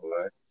songs,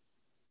 boy.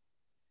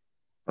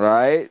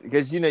 Right?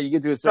 Because you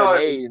get to a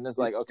certain age, and it's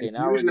like, okay,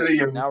 now we're it's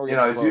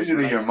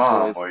usually your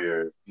mom or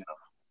your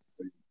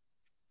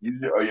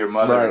or your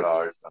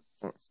mother-in-law or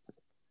something,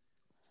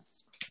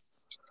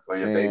 or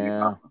your baby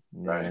mama,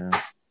 right? Yeah.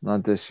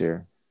 Not this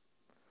year.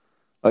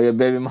 Oh, your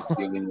baby mama?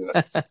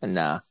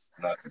 Nah,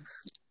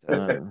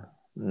 nothing.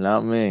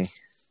 Not me.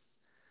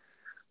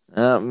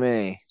 Not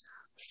me.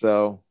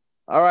 So.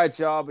 All right,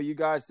 y'all. But you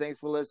guys, thanks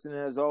for listening.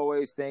 As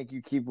always, thank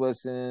you. Keep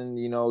listening.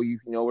 You know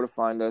where to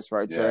find us,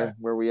 right, Trey?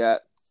 Where we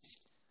at?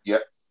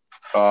 Yep.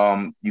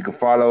 You can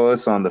follow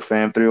us on the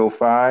Fam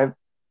 305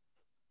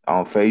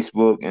 on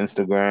Facebook,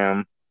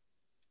 Instagram,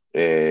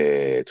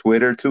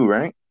 Twitter too,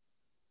 right?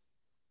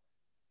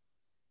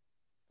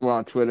 We're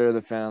on Twitter,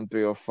 the Fam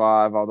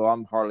 305. Although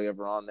I'm hardly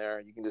ever on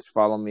there. You can just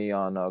follow me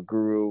on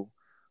Guru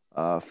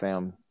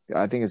Fam.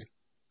 I think it's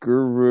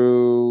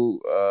Guru,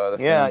 the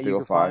Fam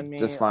 305.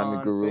 Just find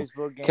me, Guru.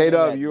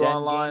 K-Dub, you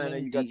online, and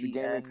then you got your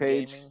gaming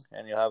page,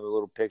 and you'll have a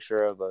little picture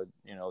of a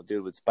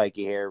dude with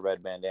spiky hair,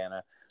 red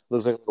bandana,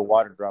 looks like a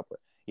water droplet.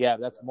 Yeah,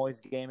 that's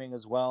Moist Gaming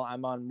as well.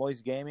 I'm on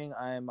Moist Gaming.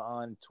 I'm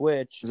on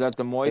Twitch. Is that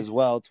the Moist as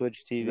well?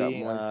 Twitch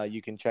TV.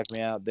 You can check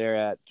me out there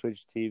at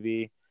Twitch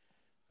TV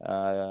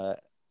 /Kiladranzo,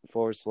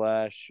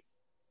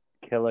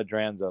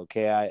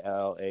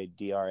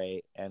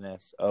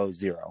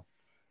 KILADRANSO0.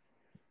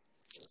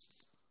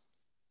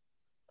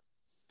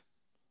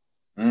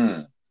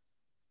 And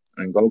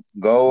go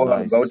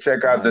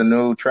check out the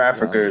new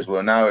Traffickers.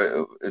 Well,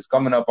 now it's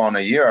coming up on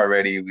a year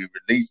already. We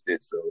released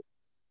it, so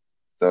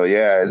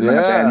yeah, it's not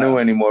that new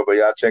anymore. But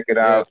y'all check it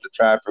out. The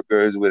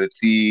Traffickers with a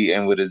T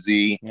and with a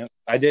Z. Yep,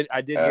 I did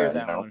hear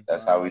that one.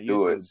 That's how we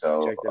do it.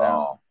 So check it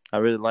out. I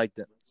really liked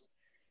it.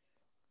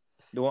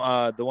 The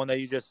one that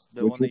you just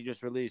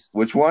released.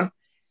 Which one?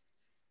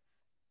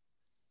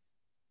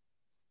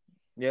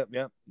 Yep.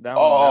 That one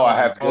I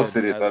have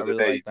posted it the other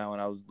day. Liked that one.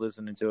 I was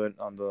listening to it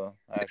on the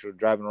actual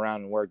driving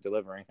around and work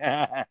delivering.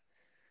 Yeah.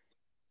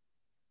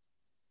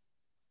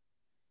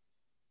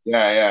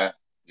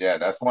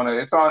 That's one of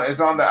it's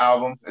on the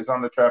album. It's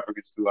on the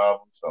Traffickers 2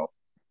 album. So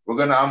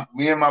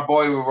me and my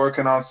boy, we're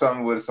working on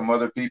something with some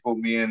other people.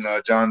 Me and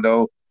John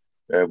Doe,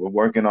 we're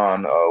working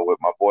on with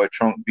my boy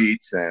Trunk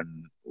Beats,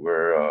 and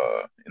we're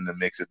in the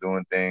mix of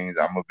doing things.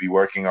 I'm gonna be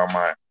working on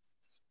my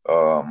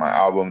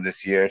album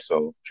this year,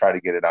 so try to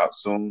get it out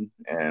soon,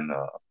 and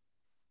a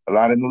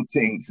lot of new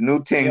things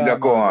that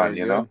go on,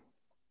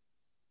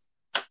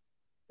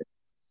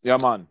 Yeah,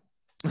 man.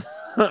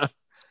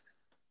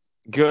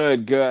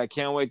 Good. I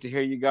can't wait to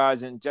hear you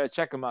guys, and just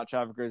check them out,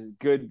 Traffickers.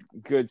 Good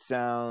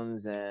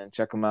sounds, and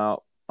check them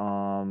out.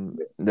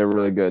 They're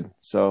really good.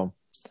 So,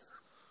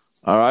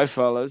 all right,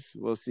 fellas,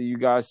 we'll see you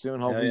guys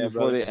soon. Hopefully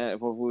before the end,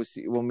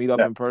 we'll meet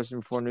up in person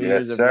before New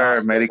Year's. Yes,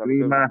 sir. Merry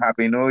Christmas,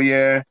 Happy New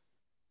Year.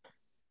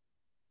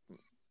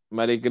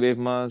 Merry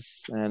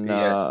Christmas, and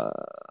all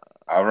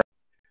right.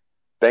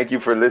 Thank you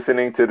for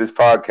listening to this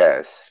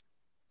podcast.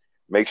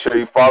 Make sure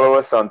you follow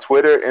us on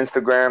Twitter,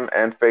 Instagram,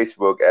 and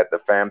Facebook at the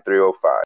Fam 305.